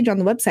little page on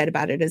the website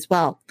about it as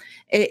well.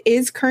 It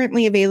is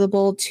currently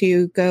available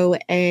to go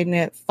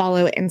and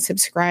follow and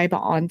subscribe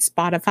on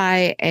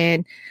Spotify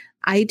and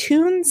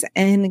iTunes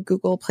and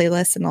Google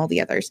Playlists and all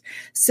the others.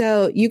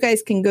 So you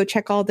guys can go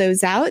check all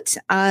those out.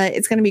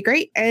 It's going to be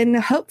great. And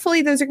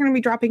hopefully those are going to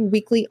be dropping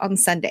weekly on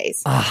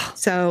Sundays.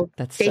 So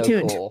stay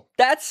tuned. Cool.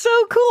 That's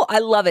so cool. I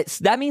love it.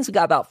 So that means we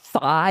got about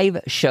 5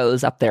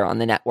 shows up there on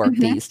the network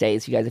these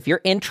days. You guys, if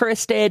you're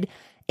interested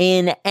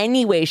in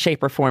any way,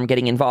 shape, or form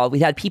getting involved,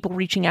 we've had people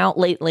reaching out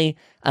lately,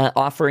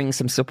 offering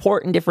some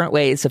support in different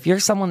ways. So if you're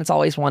someone that's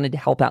always wanted to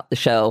help out the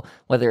show,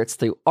 whether it's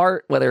through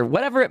art,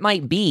 whatever it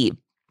might be,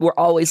 we're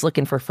always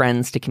looking for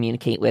friends to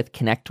communicate with,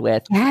 connect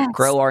with,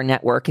 grow our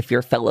network. If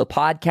you're a fellow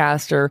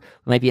podcaster,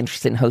 we might be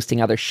interested in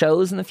hosting other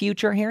shows in the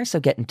future here, so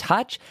get in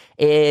touch.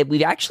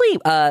 We've actually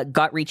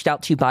got reached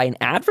out to by an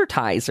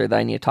advertiser that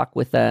I need to talk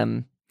with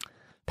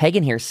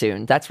Pagan here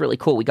soon. That's really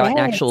cool. We got an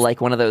actual,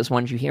 like, one of those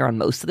ones you hear on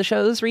most of the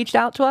shows reached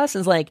out to us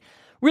and is like,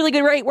 really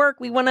good, great work.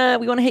 We wanna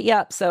hit you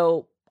up.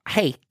 So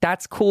hey,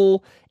 that's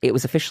cool. It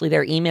was officially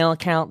their email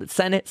account that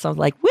sent it. So I was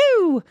like,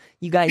 woo,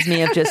 you guys may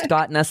have just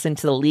gotten us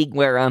into the league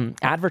where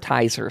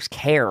advertisers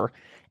care.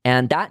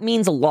 And that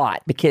means a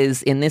lot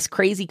because in this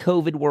crazy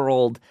COVID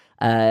world,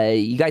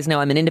 you guys know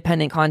I'm an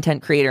independent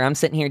content creator. I'm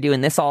sitting here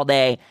doing this all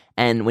day.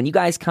 And when you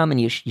guys come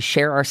and you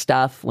share our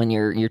stuff, when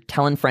you're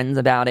telling friends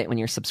about it, when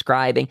you're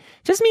subscribing,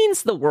 it just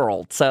means the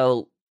world.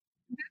 So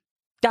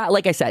that,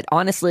 like I said,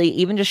 honestly,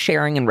 even just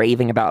sharing and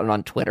raving about it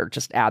on Twitter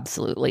just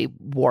absolutely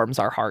warms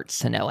our hearts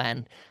to no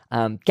end.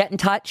 Get in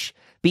touch.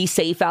 Be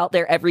safe out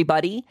there,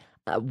 everybody.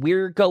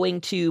 We're going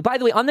to, by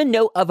the way, on the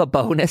note of a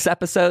bonus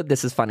episode,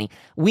 this is funny.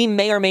 We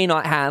may or may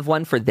not have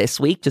one for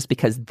this week just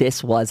because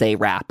this was a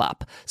wrap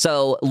up.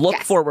 So look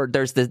forward.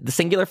 There's the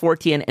Singular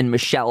 14 and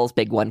Michelle's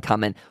big one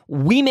coming.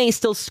 We may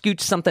still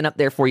scooch something up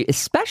there for you,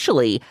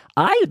 especially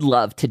I'd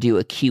love to do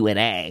a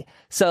Q&A.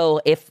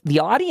 So if the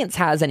audience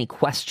has any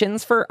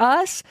questions for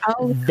us,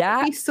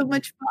 that'd be so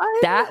much fun.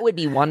 That would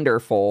be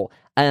wonderful.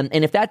 And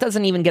if that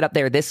doesn't even get up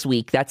there this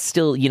week, that's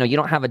still, you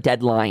don't have a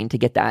deadline to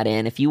get that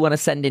in. If you want to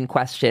send in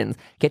questions,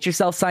 get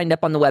yourself signed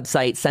up on the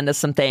website, send us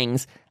some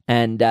things,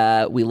 and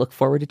we look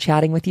forward to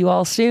chatting with you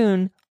all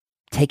soon.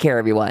 Take care,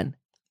 everyone.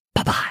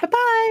 Bye-bye.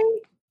 Bye-bye.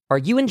 Are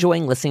you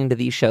enjoying listening to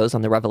these shows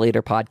on the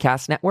Revelator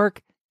Podcast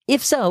Network?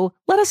 If so,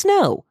 let us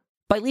know.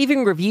 By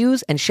leaving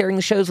reviews and sharing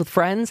the shows with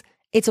friends,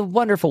 it's a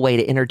wonderful way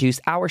to introduce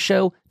our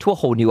show to a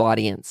whole new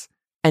audience.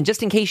 And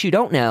just in case you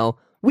don't know,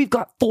 we've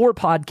got 4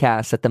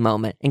 podcasts at the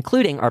moment,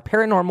 including our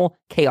Paranormal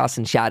Chaos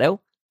and Shadow,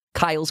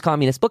 Kyle's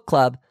Communist Book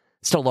Club,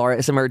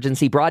 Stellaris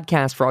Emergency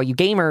Broadcast for all you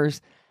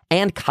gamers,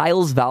 and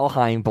Kyle's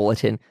Valheim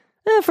Bulletin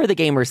for the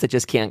gamers that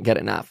just can't get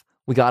enough.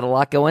 We got a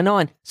lot going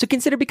on, so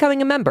consider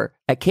becoming a member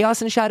at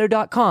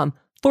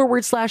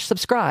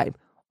chaosandshadow.com/subscribe,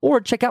 or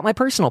check out my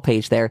personal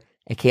page there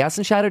at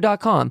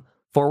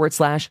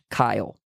chaosandshadow.com/Kyle.